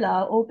being a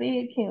killer or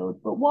being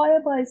killed, but why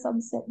am I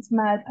some sex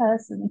mad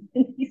person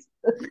in these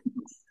books?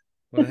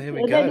 Well, here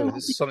we And then go. all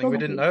This is these something we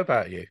didn't zombies. know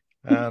about you.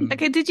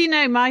 Okay, did you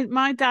know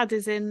my dad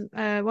is in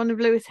one of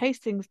Lewis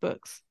Hastings'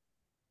 books?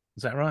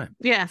 Is that right?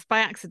 Yes, by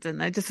accident.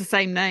 They're just the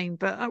same name.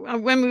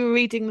 But when we were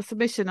reading the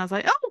submission, I was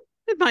like, "Oh,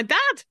 it's my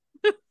dad.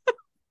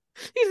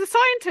 He's a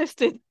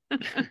scientist in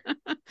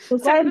Well, Seven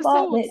Graham of Swords."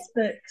 Bartlett's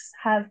books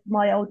have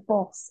my old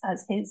boss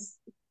as his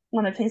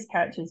one of his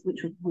characters,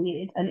 which was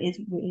weird and is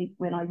weird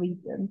when I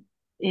read them.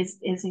 Is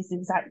his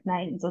exact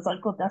name? So I was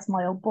like, God, that's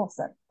my old boss.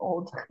 That's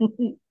odd.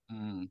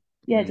 Mm,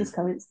 Yeah, mm. just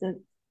coincidence.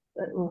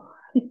 But,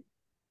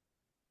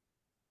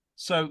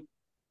 So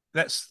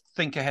let's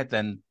think ahead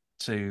then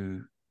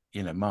to,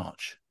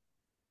 March.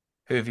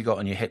 Who have you got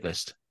on your hit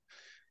list?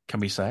 Can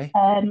we say?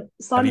 Have you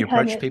Simon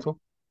approached Pernod, people?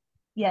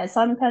 yeah,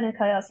 Simon Pernod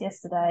I asked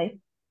yesterday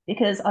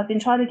because I've been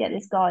trying to get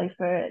this guy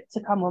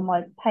to come on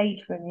my page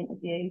for an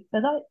interview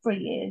for like 3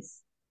 years,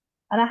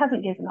 and I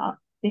haven't given up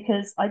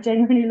because I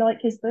genuinely like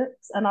his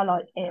books and I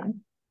like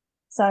him.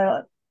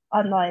 So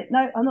I'm like,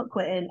 no, I'm not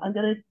quitting. I'm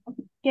gonna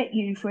get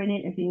you for an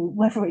interview,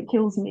 whether it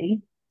kills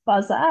me. But I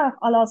was like,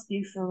 I'll ask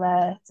you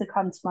for to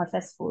come to my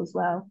festival as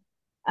well.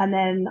 And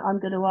then I'm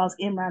going to ask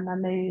Imran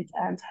Mahmood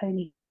and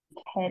Tony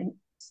Kent.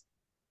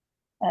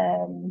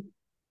 Um,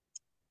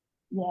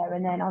 yeah,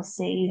 and then I'll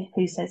see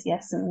who says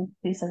yes and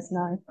who says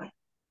no.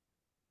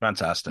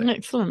 Fantastic.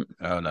 Excellent.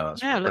 Oh no,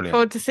 that's Yeah, I look brilliant.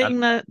 forward to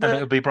seeing And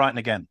it'll be Brighton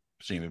again,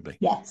 presumably.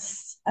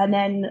 Yes. And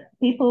then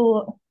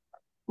people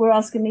were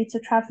asking me to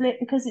travel it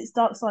because it's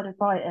dark side of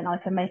Brighton. I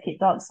can make it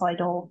dark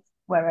side of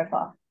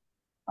wherever.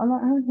 I'm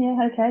like, oh,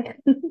 yeah, okay.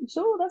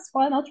 Sure, that's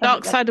fine. I'll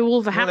travel Dark it like Side of Well,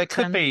 it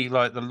could Wolverhampton. be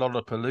like the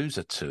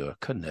Lollapalooza tour,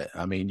 couldn't it?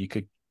 I mean, you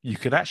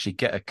could actually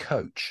get a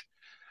coach.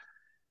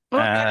 What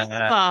kind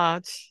of Uh,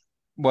 large?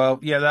 well,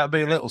 yeah, that'd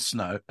be a little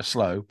slow,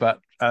 but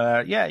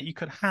yeah, you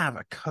could have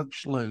a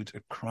coach load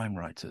of crime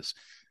writers.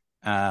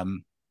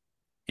 Um,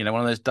 one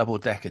of those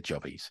double-decker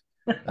jobbies.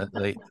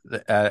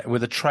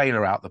 With a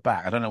trailer out the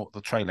back. I don't know what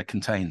the trailer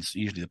contains.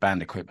 Usually the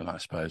band equipment, I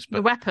suppose.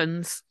 The But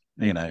weapons.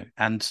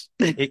 and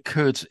it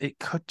could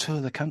tour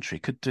the country.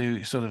 Could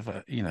do sort of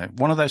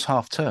one of those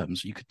half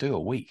terms. You could do a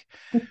week.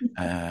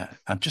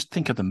 And just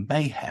think of the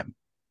mayhem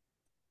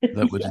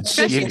that would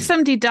Especially if ensue.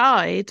 somebody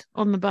died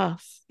on the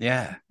bus.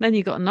 Yeah, Then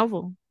you got a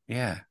novel.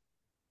 yeah.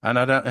 And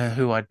I don't know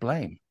who I'd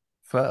blame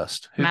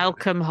first.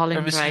 Malcolm This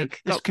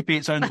Hollingdrake. could be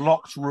its own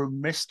locked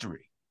room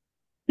mystery,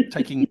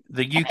 taking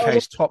the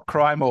UK's top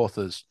crime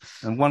authors,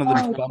 and one of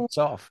them's Oh, bumped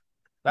off.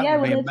 That yeah,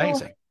 would well, be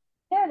amazing.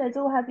 they'd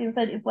all have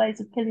inventive ways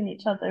of killing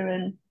each other,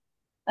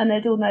 and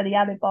they'd all know the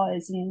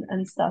alibis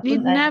and stuff, You'd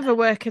wouldn't they? never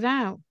work it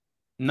out.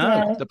 No,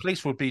 Yeah. the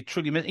police would be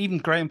truly, even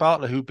Graham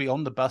Bartlett, who'd be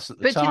on the bus at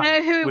the But you time,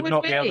 know who it would would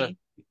not be able to. be?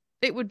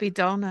 It would be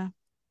Donna,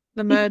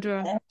 the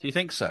murderer. Yeah. Do you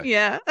think so?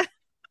 Yeah.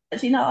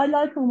 Actually, no, I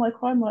like all my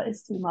crime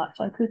writers too much.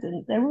 I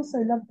couldn't. They're all so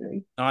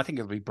lovely. No, I think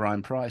it would be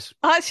Brian Price.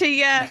 Actually,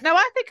 yeah. No,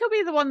 I think he'll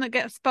be the one that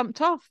gets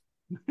bumped off.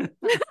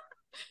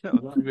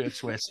 That would be a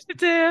twist.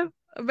 Dear.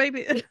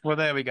 Maybe Well,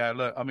 there we go.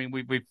 Look, I mean,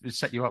 we've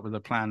set you up with a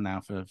plan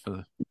now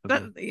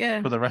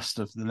yeah. for the rest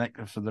of the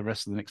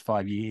next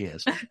 5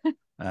 years.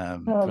 Oh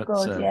But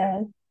God,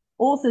 yeah.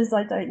 Authors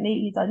I don't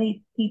need. I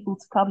need people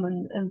to come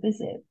and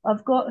visit.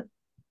 I've got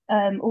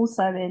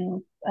also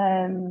in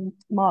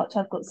March,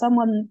 I've got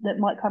someone that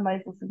might come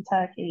over from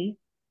Turkey,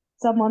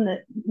 someone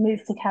that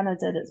moved to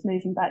Canada that's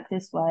moving back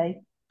this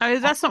way. Oh,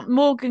 that's not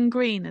Morgan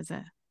Green, is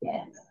it?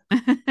 Yeah.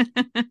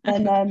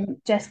 And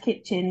Jess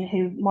Kitchen,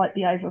 who might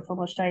be over from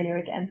Australia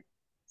again.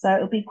 So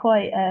it'll be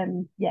quite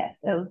yeah,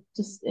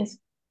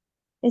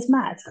 it's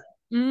mad.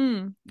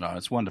 Mm, oh,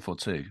 it's wonderful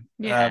too.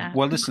 yeah.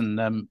 Well, listen,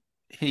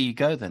 here you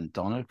go then,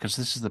 Donna, because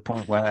this is the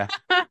point where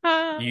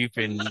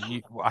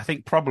I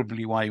think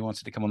probably why you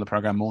wanted to come on the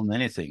program more than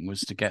anything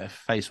was to get a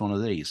face one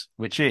of these,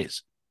 which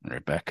is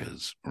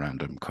Rebecca's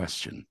random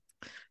question.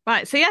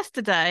 Right. So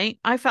yesterday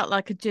I felt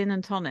like a gin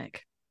and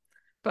tonic,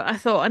 but I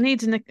thought I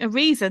needed a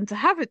reason to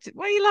have it.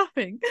 Why are you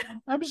laughing?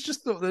 I was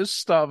just thought this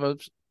start of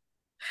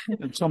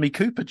a Tommy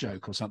Cooper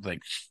joke or something.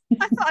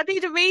 I thought I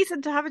need a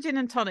reason to have a gin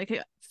and tonic.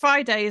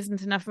 Friday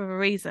isn't enough of a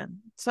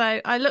reason.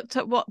 So I looked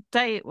at what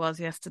day it was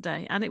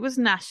yesterday, and it was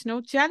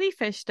National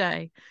Jellyfish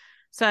Day.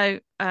 So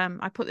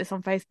I put this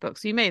on Facebook,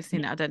 so you may have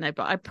seen it, I don't know,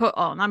 but I put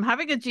on, I'm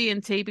having a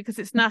G&T because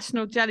it's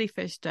National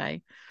Jellyfish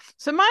Day.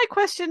 So my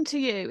question to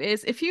you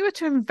is, if you were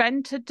to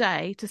invent a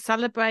day to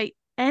celebrate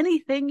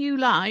anything you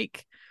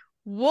like,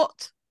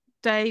 what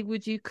day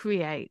would you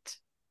create?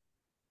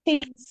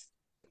 Cheese.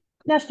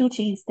 National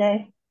Cheese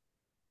Day.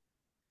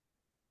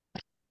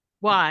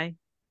 Why?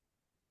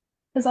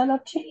 Because I love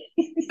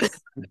cheese.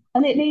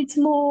 And it needs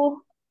more.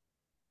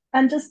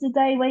 And just a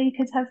day where you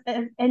could have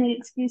any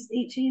excuse to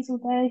eat cheese all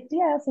day.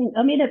 Yeah,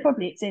 I mean, it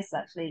probably exists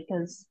actually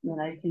because,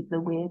 people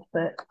are weird.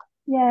 But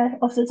yeah,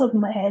 off the top of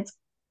my head,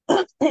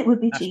 it would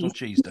be National cheese.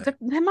 Cheese Day.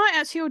 There might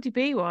actually already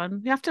be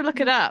one. You have to look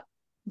it up.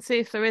 and see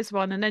if there is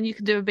one, and then you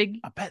can do a big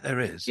I bet there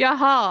is.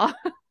 yaha.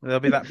 There'll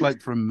be that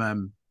bloke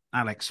from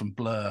Alex from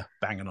Blur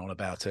banging on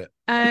about it.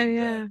 Oh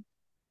yeah.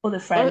 Or the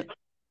French.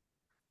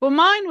 Well,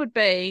 mine would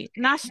be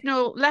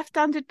National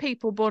Left-Handed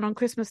People Born on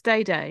Christmas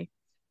Day.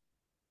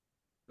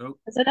 Oh.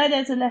 So I know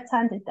there's a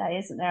left-handed day,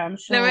 isn't there? I'm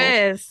sure.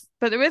 There is,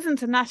 but there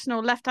isn't a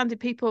National Left-Handed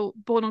People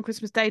Born on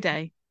Christmas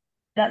Day.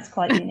 That's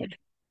quite unique.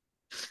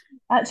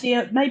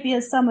 Actually, maybe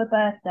a summer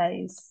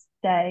birthdays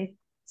day,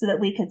 so that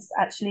we could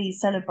actually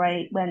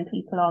celebrate when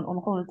people aren't on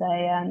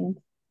holiday and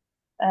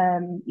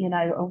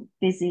are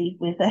busy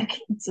with their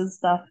kids and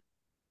stuff.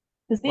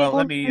 Well,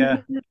 let me.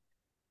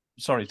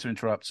 Sorry to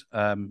interrupt.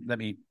 Let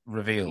me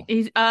reveal.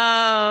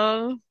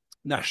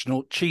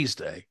 National Cheese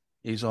Day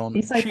is on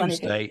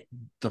Tuesday,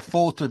 the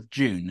 4th of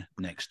June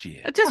next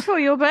year. Just for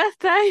your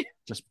birthday?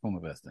 Just before my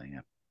birthday,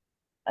 yeah.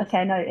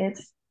 Okay, noted.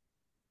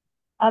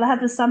 I'll have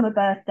the summer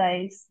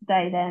birthdays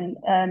day then.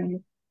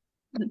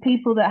 The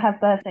people that have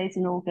birthdays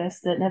in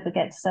August that never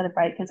get to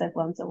celebrate because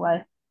everyone's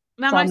away.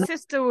 Now, my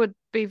sister would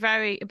be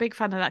a big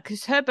fan of that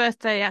because her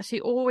birthday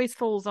actually always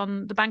falls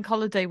on the bank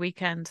holiday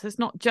weekend. So it's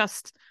not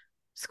just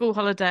school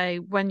holiday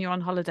when you're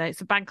on holiday,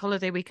 it's a bank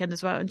holiday weekend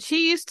as well. And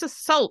she used to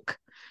sulk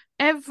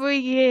every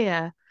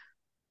year.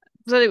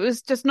 So it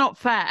was just not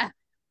fair.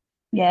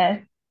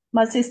 Yeah,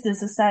 my sister's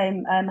the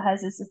same.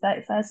 Hers is the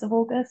 31st of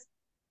August.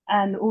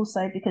 And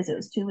also because it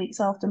was 2 weeks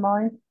after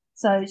mine.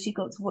 So she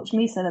got to watch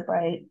me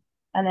celebrate.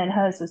 And then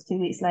hers was 2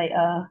 weeks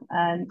later.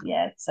 And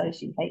yeah, so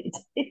she hated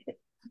it.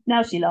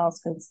 Now she laughs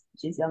because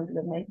she's younger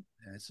than me.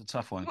 Yeah, it's a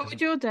tough one. What would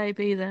your day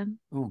be then?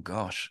 Oh,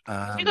 gosh.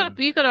 You got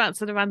to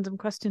answer the random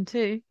question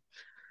too.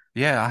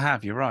 Yeah, I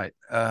have. You're right.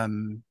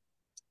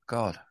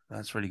 God,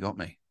 that's really got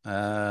me.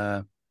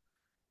 National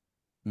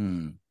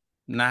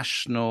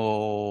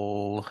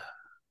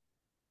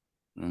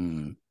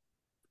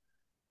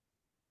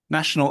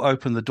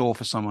Open the Door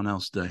for Someone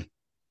Else Day.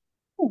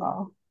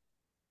 Oh,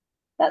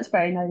 that's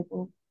very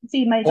noble.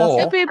 See,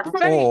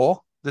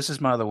 or this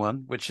is my other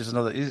one, which is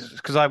another,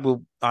 because I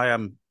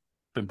am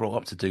been brought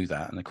up to do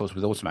that, and of course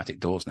with automatic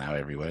doors now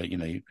everywhere, you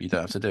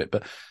don't have to do it,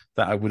 but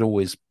that I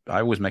always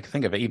make a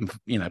thing of it, even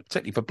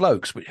particularly for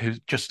blokes who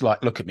just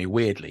like look at me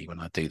weirdly when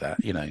I do that,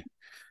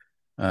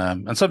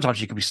 and sometimes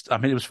you can be. I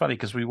mean, it was funny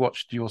because we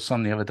watched your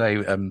son the other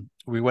day.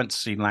 We went to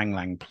see Lang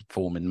Lang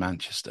perform in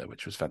Manchester,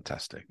 which was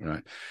fantastic,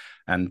 right?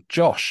 And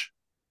Josh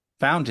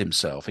found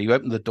himself. He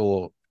opened the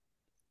door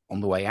on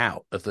the way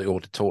out of the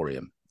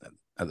auditorium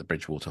at the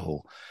Bridgewater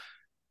Hall,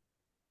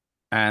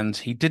 and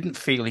he didn't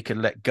feel he could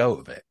let go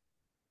of it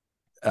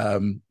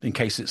in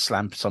case it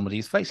slammed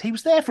somebody's face. He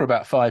was there for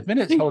about 5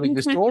 minutes holding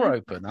this door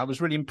open. I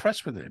was really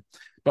impressed with him.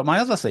 But my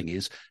other thing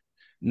is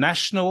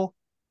National,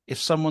 if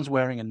someone's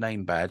wearing a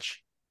name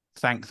badge,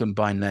 thank them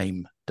by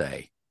name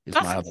day.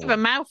 That's my other one. A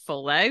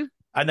mouthful, though.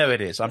 I know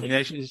it is. I mean,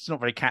 it's not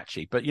very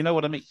catchy, but you know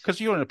what I mean? Because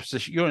you're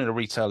in a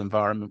retail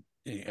environment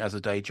as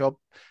a day job.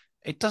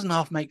 It doesn't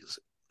half make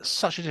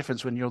such a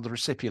difference when you're the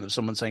recipient of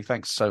someone saying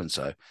thanks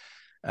so-and-so.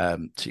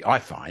 I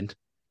find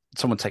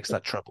someone takes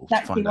that trouble.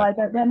 That's why I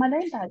don't wear my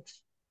name badge.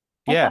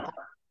 Yeah.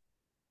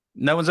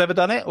 No one's ever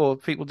done it, or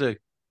people do?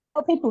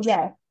 Oh, people,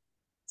 yeah.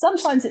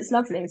 Sometimes it's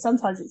lovely,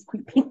 sometimes it's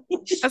creepy. I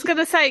was going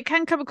to say it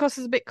can come across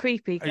as a bit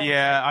creepy.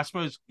 Yeah, I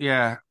suppose.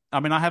 Yeah,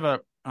 I mean, I have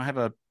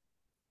a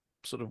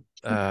sort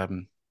of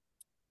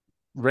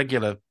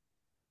regular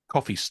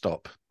coffee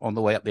stop on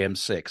the way up the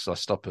M6. I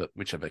stop at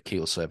whichever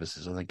Keel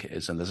Services I think it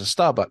is, and there's a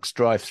Starbucks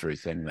drive-through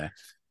thing there,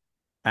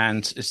 and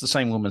it's the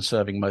same woman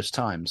serving most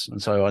times,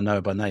 and so I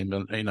know by name.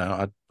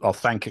 I'll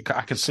thank her.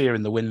 I can see her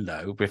in the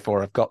window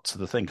before I've got to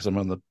the thing because I'm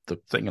on the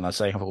thing, and I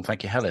say, "Oh,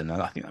 thank you, Helen."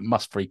 And I think that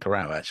must freak her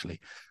out actually.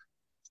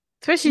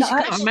 Especially she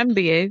can't remember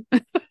you.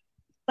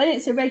 When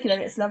it's irregular,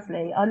 it's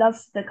lovely. I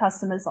love the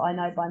customers that I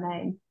know by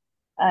name,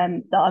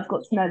 that I've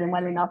got to know them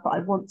well enough that I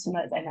want to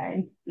know their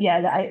name.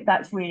 Yeah,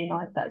 that's really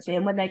nice, actually.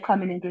 And when they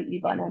come in and greet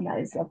you by name, that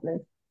is lovely.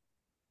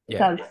 It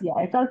does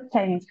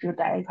change your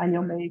day and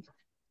your mood.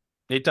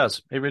 It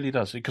does. It really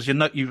does. Because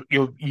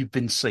you've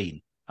been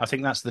seen. I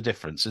think that's the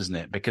difference, isn't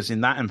it? Because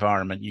in that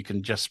environment, you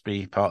can just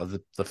be part of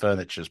the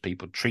furniture as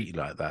people treat you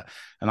like that.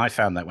 And I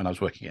found that when I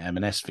was working at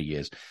M&S for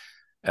years.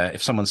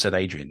 If someone said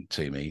Adrian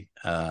to me,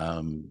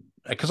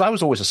 because I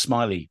was always a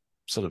smiley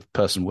sort of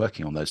person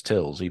working on those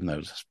tills, even though it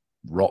was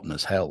rotten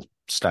as hell,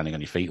 standing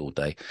on your feet all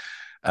day.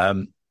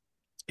 I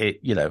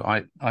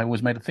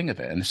always made a thing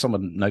of it. And if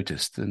someone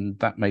noticed, then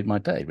that made my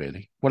day,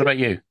 really. What about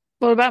you?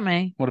 What about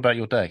me? What about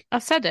your day? I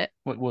said it.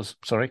 What was?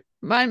 Sorry?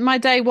 My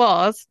day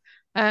was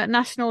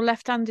National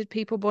Left-Handed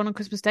People Born on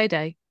Christmas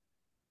Day.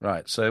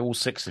 Right. So all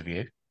 6 of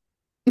you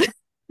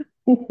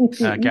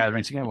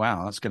gathering together.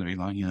 Wow, that's going to be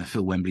like,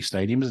 Phil Wembley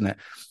Stadium, isn't it?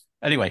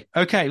 Anyway,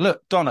 okay,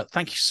 look, Donna,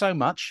 thank you so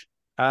much.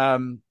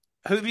 Who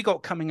have you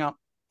got coming up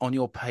on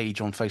your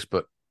page on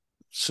Facebook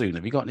soon?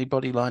 Have you got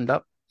anybody lined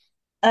up?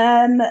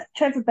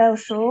 Trevor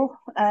Belshaw,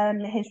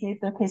 his new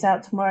book is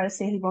out tomorrow,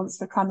 so he wants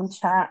to come and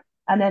chat.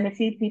 And then a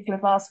few people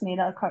have asked me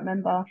that I can't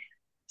remember.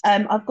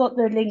 I've got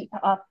the link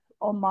up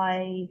on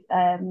my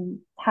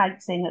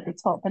tag thing at the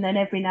top, and then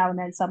every now and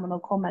then someone will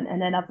comment,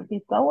 and then other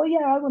people go, "Oh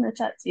yeah, I want to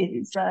chat to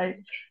you." So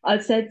I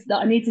said that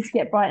I needed to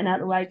get Brighton out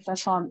of the way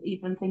because I can't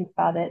even think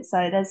about it. So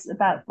there's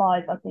about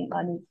 5 I think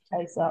I need to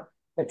chase up.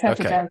 But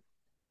Trevor Okay.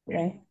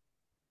 yeah.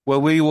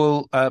 Well, we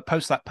will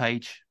post that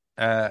page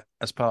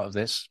as part of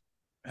this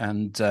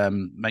and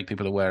make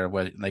people aware of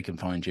where they can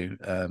find you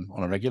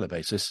on a regular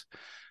basis.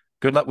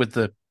 Good luck with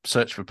the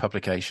search for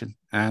publication,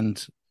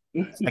 and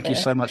thank you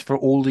so much for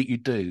all that you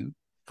do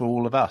for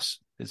all of us.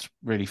 It's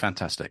really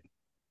fantastic.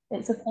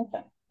 It's a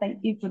pleasure. Thank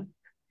you for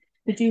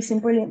producing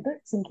brilliant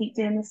books and keep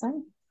doing the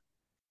same.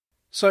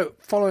 So,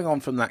 following on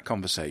from that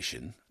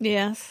conversation,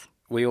 Yes.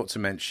 we ought to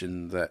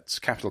mention that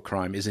Capital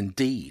Crime is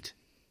indeed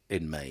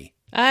in May.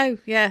 Oh,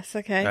 yes,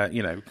 okay.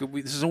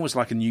 This is almost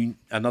like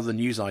another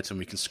news item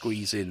we can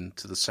squeeze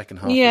into the second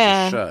half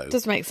yeah, of the show. It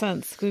does make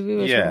sense. We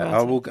were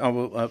I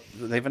will.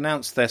 They've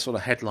announced their sort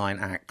of headline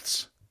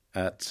acts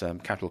at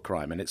Capital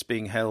Crime, and it's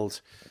being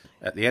held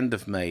at the end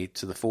of May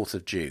to the 4th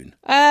of June.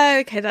 Oh,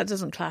 okay, that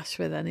doesn't clash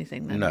with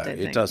anything then, No, I don't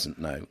think. it doesn't,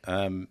 no.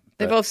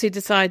 They've obviously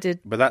decided...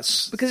 But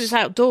that's... Because it's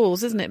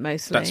outdoors, isn't it,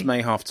 mostly? That's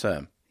May half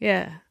term.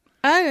 Yeah.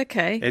 Oh,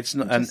 okay. It's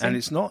not, and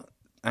it's not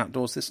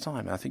outdoors this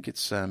time. I think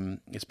it's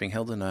being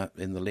held in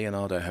the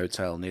Leonardo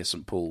Hotel near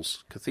St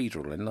Paul's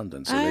Cathedral in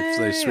London. So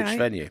they've switched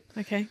venue.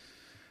 Okay.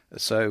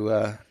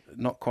 So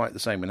not quite the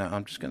same. Now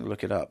I'm just going to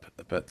look it up.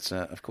 But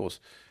of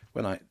course,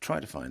 when I try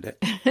to find it,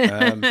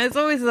 it's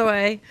always the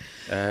way.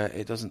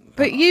 It doesn't.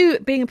 But you,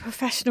 being a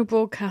professional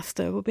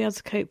broadcaster, will be able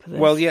to cope with this.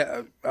 Well,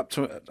 yeah, up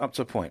to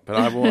a point. But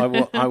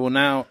I will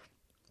now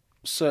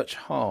search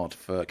hard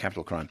for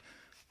Capital Crime.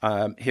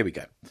 Here we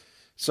go.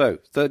 So,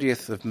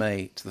 30th of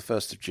May to the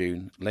 1st of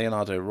June,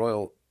 Leonardo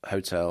Royal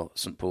Hotel,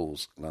 St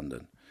Paul's,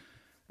 London.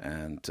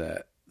 And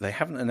they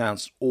haven't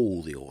announced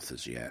all the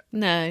authors yet.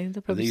 No,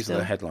 they're probably These still... are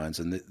the headlines,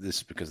 and this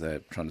is because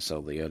they're trying to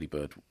sell the early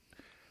bird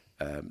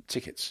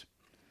tickets.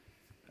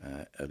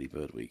 Early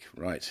bird week.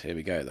 Right, here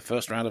we go. The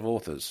first round of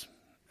authors.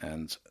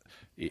 And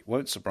it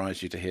won't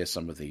surprise you to hear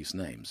some of these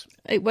names.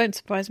 It won't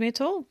surprise me at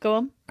all. Go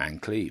on. Anne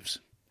Cleeves.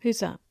 Who's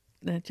that?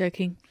 No,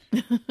 joking.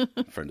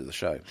 Friend of the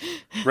show.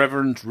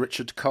 Reverend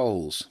Richard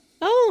Coles.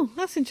 Oh,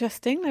 that's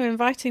interesting. They're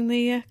inviting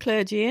the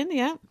clergy in,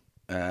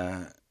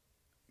 yeah.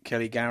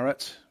 Kelly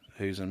Garrett,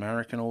 who's an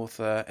American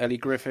author. Ellie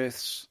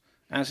Griffiths.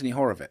 Anthony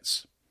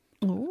Horowitz.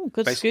 Oh,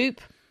 good scoop.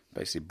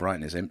 Basically,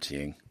 Brighton is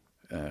emptying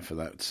for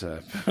that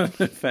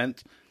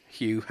event.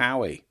 Hugh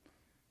Howey,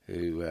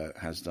 who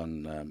has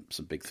done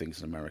some big things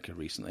in America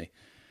recently.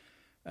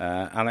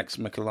 Alex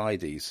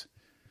Michaelides,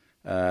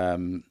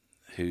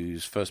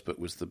 whose first book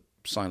was The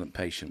Silent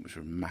Patient, which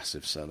was a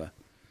massive seller.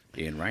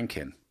 Ian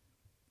Rankin,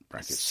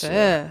 brackets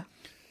Sir.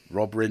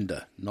 Rob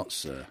Rinder, not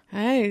Sir.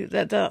 Oh,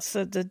 that's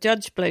the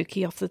judge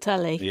blokey off the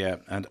telly. Yeah,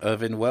 and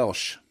Irvin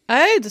Welsh.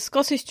 Oh, the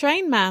Scottish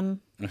train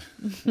man.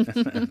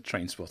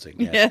 Train spotting,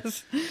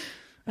 yes.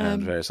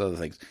 And various other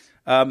things.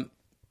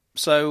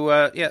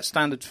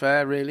 Standard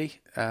fare, really,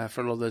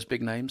 for a lot of those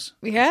big names.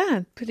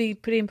 Yeah, pretty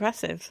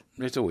impressive.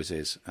 It always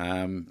is.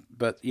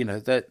 But,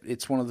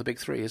 it's one of the big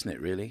three, isn't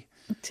it, really?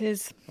 It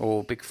is.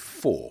 Or big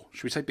four.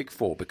 Should we say big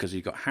four? Because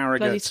you've got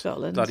Harrogate,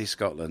 Bloody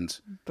Scotland,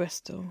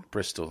 Bristol,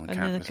 and then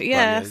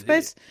I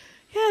suppose.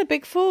 Yeah, the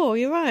big four.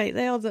 You're right.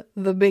 They are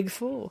the big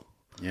four.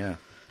 Yeah.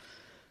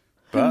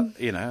 But,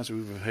 as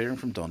we were hearing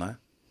from Donna,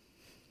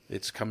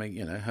 it's coming,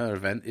 her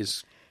event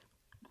is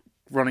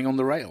running on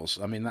the rails.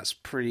 I mean, that's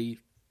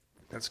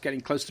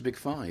getting close to Big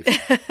Five.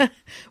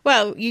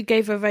 Well, you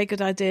gave her a very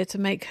good idea to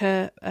make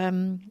her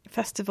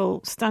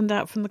festival stand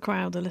out from the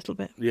crowd a little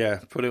bit. Yeah,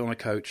 put it on a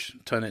coach,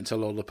 turn it into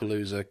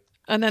Lollapalooza.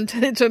 And then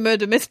turn it into a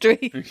murder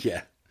mystery.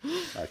 Yeah.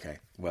 Okay.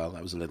 Well,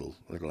 that was a little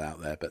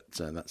out there, but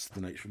that's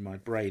the nature of my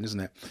brain, isn't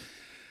it?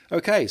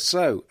 Okay,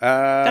 so...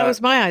 that was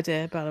my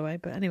idea, by the way,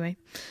 but anyway.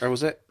 Or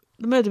was it?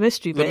 The murder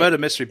mystery bit. The murder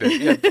mystery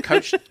bit. Yeah,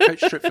 coach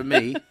trip for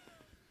me.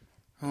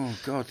 Oh,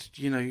 God,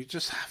 you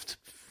just have to...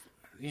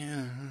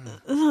 Yeah.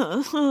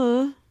 I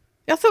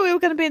thought we were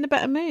going to be in a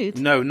better mood.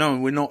 No,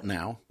 we're not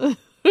now.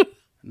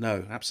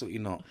 No, absolutely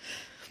not.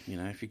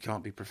 If you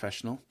can't be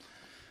professional.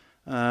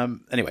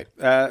 Anyway,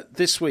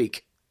 this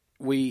week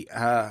we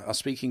are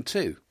speaking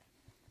to...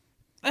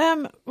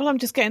 well, I'm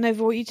just getting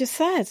over what you just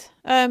said.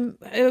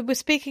 We're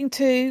speaking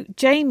to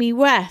Jamie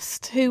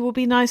West, who will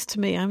be nice to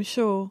me, I'm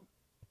sure.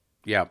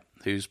 Yeah,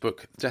 whose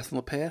book, Death on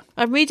the Pier?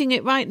 I'm reading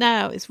it right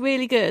now. It's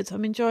really good.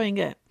 I'm enjoying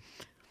it.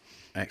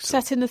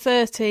 Excellent. Set in the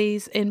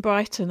 30s in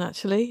Brighton,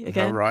 actually,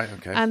 again. Oh, right,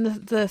 okay. And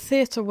the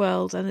theatre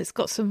world, and it's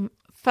got some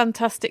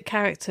fantastic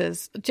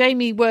characters.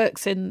 Jamie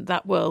works in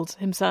that world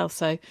himself,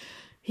 so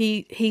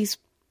he's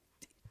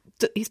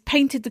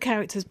painted the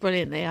characters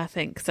brilliantly, I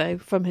think, so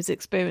from his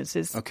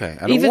experiences. Okay.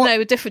 And even though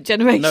a different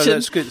generation. No,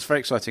 that's good. It's very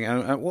exciting.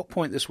 And at what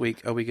point this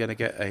week are we going to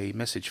get a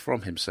message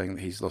from him saying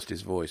that he's lost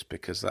his voice?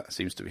 Because that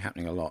seems to be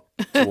happening a lot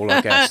to all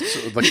our guests.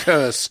 Sort of the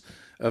curse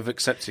of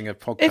accepting a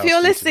podcast. If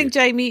you're listening,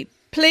 Jamie,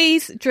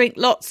 please drink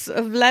lots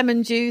of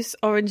lemon juice,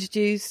 orange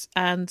juice,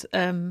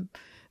 and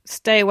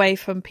stay away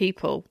from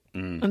people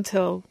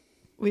until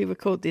we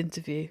record the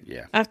interview.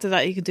 Yeah. After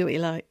that, you can do what you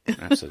like.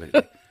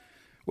 Absolutely.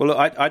 Well, look,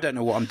 I don't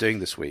know what I'm doing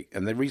this week,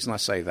 and the reason I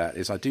say that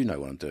is I do know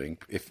what I'm doing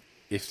if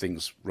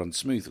things run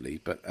smoothly,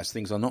 but as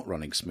things are not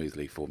running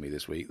smoothly for me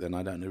this week, then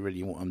I don't know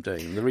really what I'm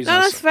doing. And the reason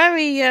That's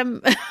very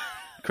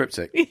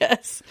cryptic.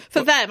 Yes,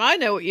 for them, I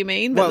know what you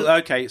mean. But Well,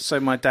 okay, so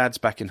my dad's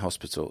back in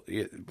hospital.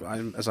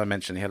 As I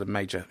mentioned, he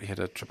had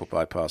a triple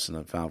bypass and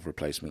a valve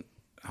replacement,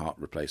 heart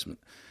replacement.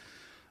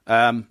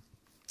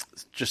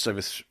 Just over,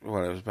 it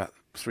was about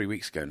 3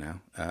 weeks ago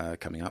now,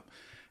 coming up,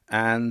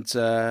 and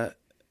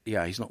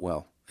he's not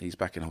well. He's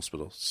back in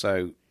hospital,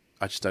 so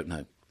I just don't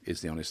know,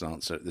 is the honest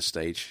answer at this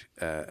stage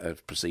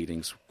of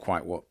proceedings,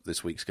 quite what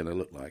this week's going to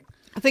look like.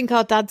 I think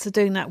our dads are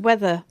doing that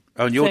weather.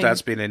 Oh, and your thing.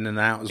 dad's been in and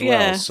out as well.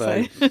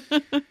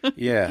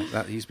 Yeah,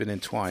 So he's been in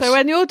twice. So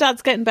when your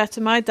dad's getting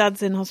better, my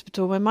dad's in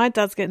hospital. When my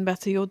dad's getting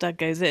better, your dad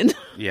goes in.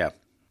 Yeah.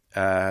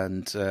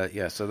 And,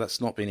 so that's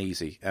not been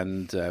easy.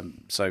 And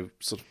so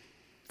sort of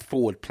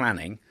forward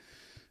planning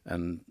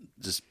and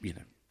just,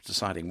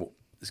 deciding what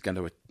is going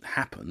to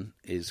happen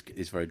is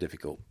very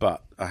difficult.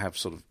 But I have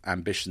sort of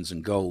ambitions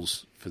and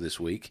goals for this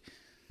week.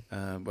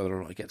 Whether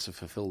or not I get to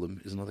fulfill them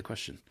is another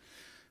question.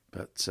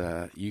 But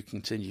you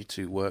continue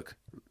to work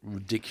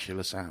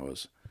ridiculous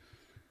hours.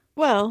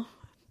 Well,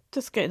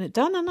 just getting it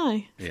done, aren't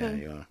I? Yeah, So,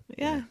 you are.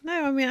 Yeah,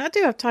 no, I mean, I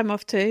do have time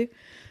off too.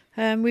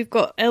 We've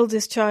got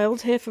eldest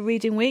child here for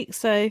reading week,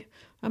 so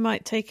I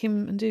might take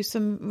him and do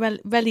some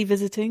rally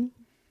visiting,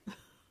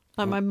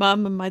 like my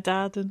mum and my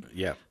dad. And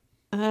Yeah.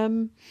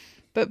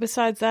 But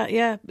besides that,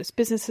 yeah, it's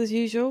business as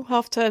usual.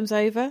 Half term's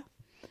over.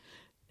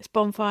 It's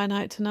bonfire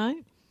night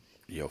tonight.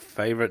 Your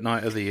favourite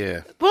night of the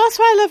year. Well, that's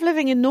why I love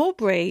living in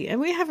Norbury, and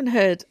we haven't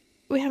heard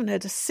a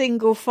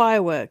single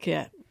firework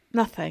yet.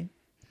 Nothing.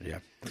 Yeah.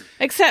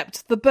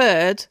 Except the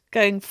bird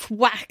going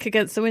whack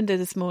against the window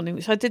this morning,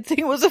 which I did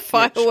think was a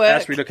firework.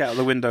 As we look out of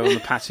the window on the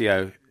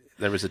patio,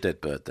 there is a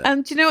dead bird there.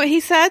 And do you know what he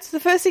said? The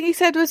first thing he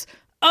said was,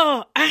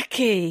 "Oh,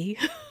 Aki."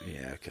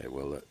 Yeah, okay,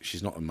 well, look,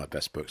 she's not in my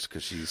best books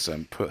because she's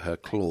put her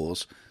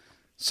claws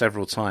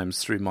several times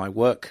through my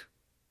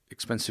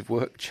expensive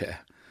work chair.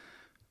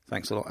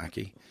 Thanks a lot,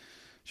 Aki.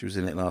 She was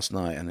in it last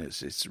night, and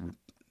it's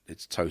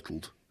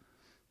totaled.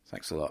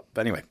 Thanks a lot.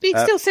 But anyway. But you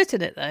can still sit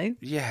in it, though.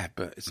 Yeah,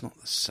 but it's not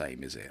the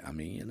same, is it? I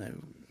mean,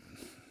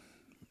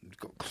 you've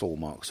got claw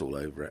marks all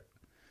over it.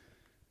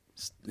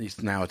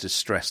 It's now a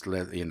distressed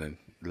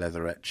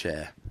leatherette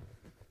chair.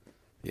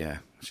 Yeah,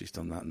 she's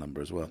done that number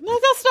as well. No,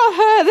 that's not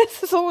her.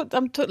 This is all.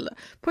 I'm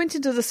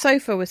pointing to the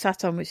sofa we're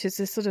sat on, which is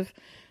this sort of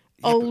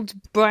old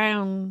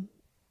brown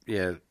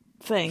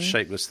thing.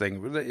 Shapeless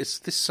thing.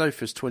 This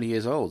sofa's 20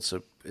 years old,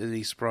 so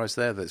any surprise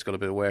there that it's got a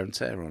bit of wear and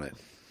tear on it?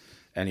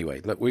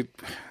 Anyway, look, we're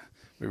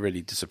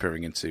really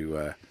disappearing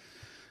into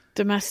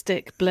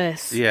domestic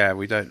bliss. Yeah,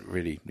 we don't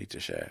really need to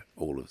share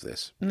all of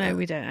this. No,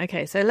 we don't.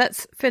 Okay, so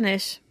let's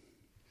finish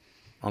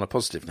on a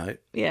positive note.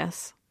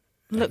 Yes.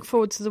 Look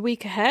forward to the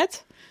week ahead.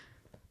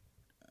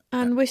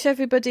 And wish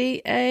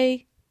everybody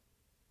I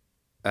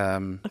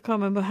can't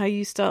remember how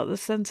you start the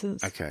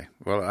sentence. Okay.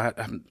 Well, I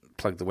haven't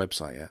plugged the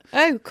website yet.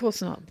 Oh, of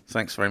course not.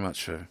 Thanks very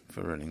much for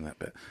running that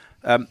bit.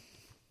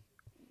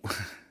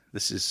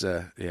 This is,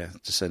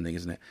 descending,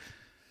 isn't it?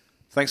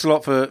 Thanks a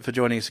lot for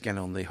joining us again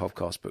on the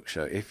Hobcast Book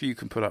Show. If you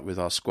can put up with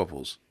our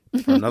squabbles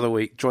for another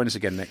week, join us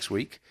again next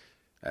week.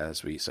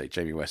 As we say,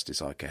 Jamie West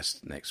is our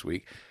guest next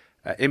week.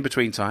 In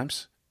between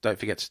times, don't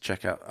forget to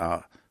check out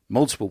our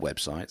multiple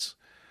websites.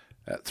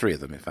 3 of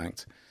them, in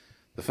fact.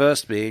 The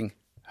first being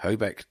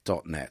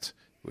hobeck.net,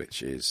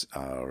 which is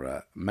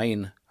our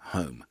main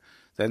home.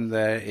 Then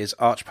there is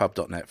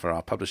archpub.net for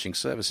our publishing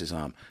services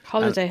arm.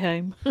 Holiday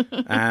home.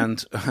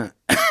 And,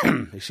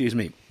 excuse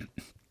me,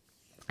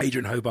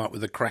 Adrian Hobart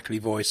with a crackly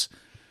voice,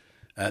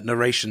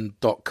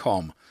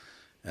 narration.com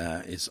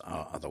is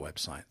our other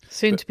website.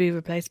 Soon to be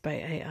replaced by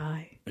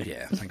AI.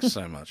 Yeah, thanks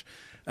so much.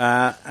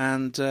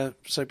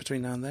 So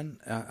between now and then,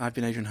 I've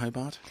been Adrian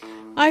Hobart.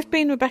 I've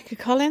been Rebecca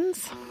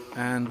Collins.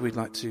 And we'd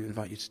like to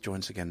invite you to join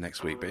us again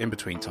next week. But in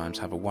between times,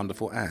 have a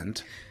wonderful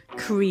and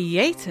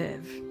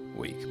creative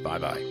week.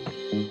 Bye-bye.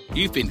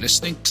 You've been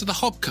listening to the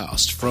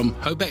Hobcast from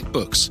Hobeck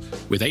Books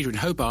with Adrian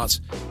Hobart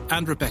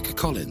and Rebecca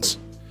Collins.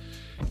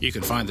 You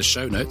can find the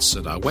show notes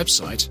at our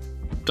website,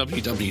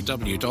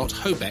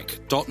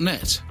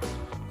 www.hobeck.net.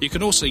 You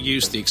can also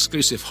use the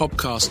exclusive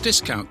Hobcast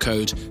discount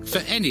code for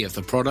any of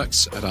the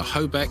products at our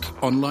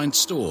Hobeck online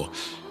store.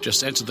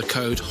 Just enter the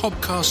code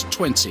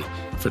HOBCAST20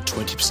 for a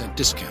 20%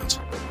 discount.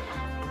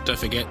 Don't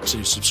forget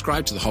to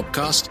subscribe to the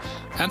Hobcast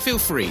and feel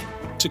free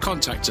to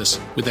contact us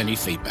with any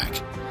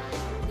feedback.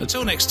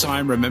 Until next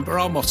time, remember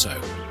our motto,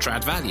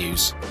 Trad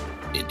Values,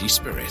 Indie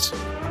Spirit.